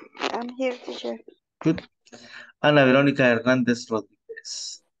 I'm here, teacher. Good. Ana Verónica Hernández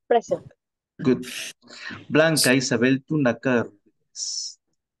Rodríguez. Present. Good. Blanca Isabel Tunaca Rodríguez.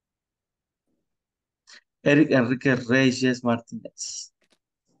 Eric Enrique Reyes Martínez.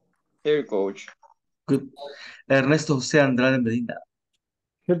 Here, coach. Good. Ernesto José Andrade Medina.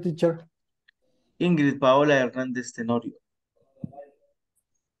 Here, teacher. Ingrid Paola Hernández Tenorio.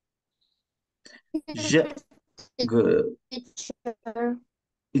 Good.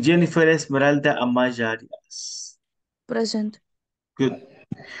 Jennifer Esmeralda Amaya Arias. Present. Good.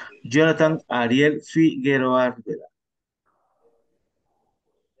 Jonathan Ariel Figueroa Rivera.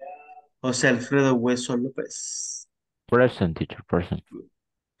 José Alfredo Hueso López. Present, teacher, present.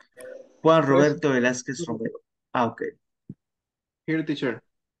 Juan Roberto Velázquez Romero. Ok. Here, teacher.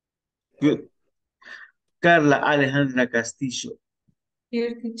 Good. Carla Alejandra Castillo.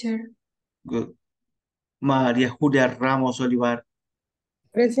 Here, teacher. Good. María Julia Ramos Olivar.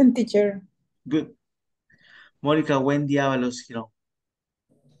 Present, teacher. Good. Mónica Wendy Ábalos Girón.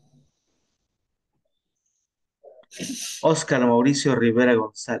 Oscar Mauricio Rivera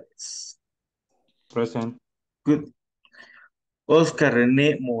González. Present. Good. Oscar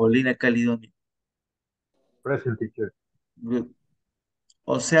René Molina Calidonio. Present, teacher. Good.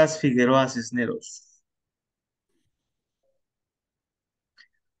 Oseas Figueroa Cisneros.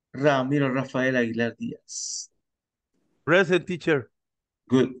 Ramiro Rafael Aguilar Díaz. Present, teacher.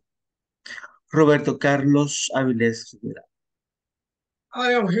 Good. Roberto Carlos Avilés Rivera.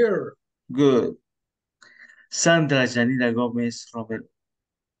 I am here. Good. Sandra Yanira Gómez Romero.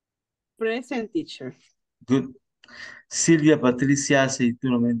 Present, teacher. Good. Silvia Patricia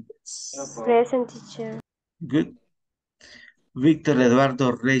Aceituno Méndez. Present, teacher. Good. Víctor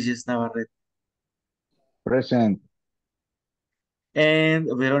Eduardo Reyes Navarrete. Present. And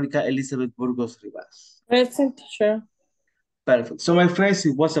Verónica Elizabeth Burgos Rivas. Present, teacher. Perfect. So, my friends,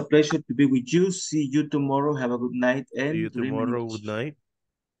 it was a pleasure to be with you. See you tomorrow. Have a good night. And See you dream tomorrow. English. Good night.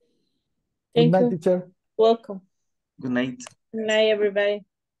 Good Thank night, you. teacher. Welcome. Good night. Good night, everybody.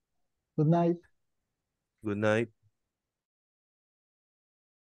 Good night. Good night.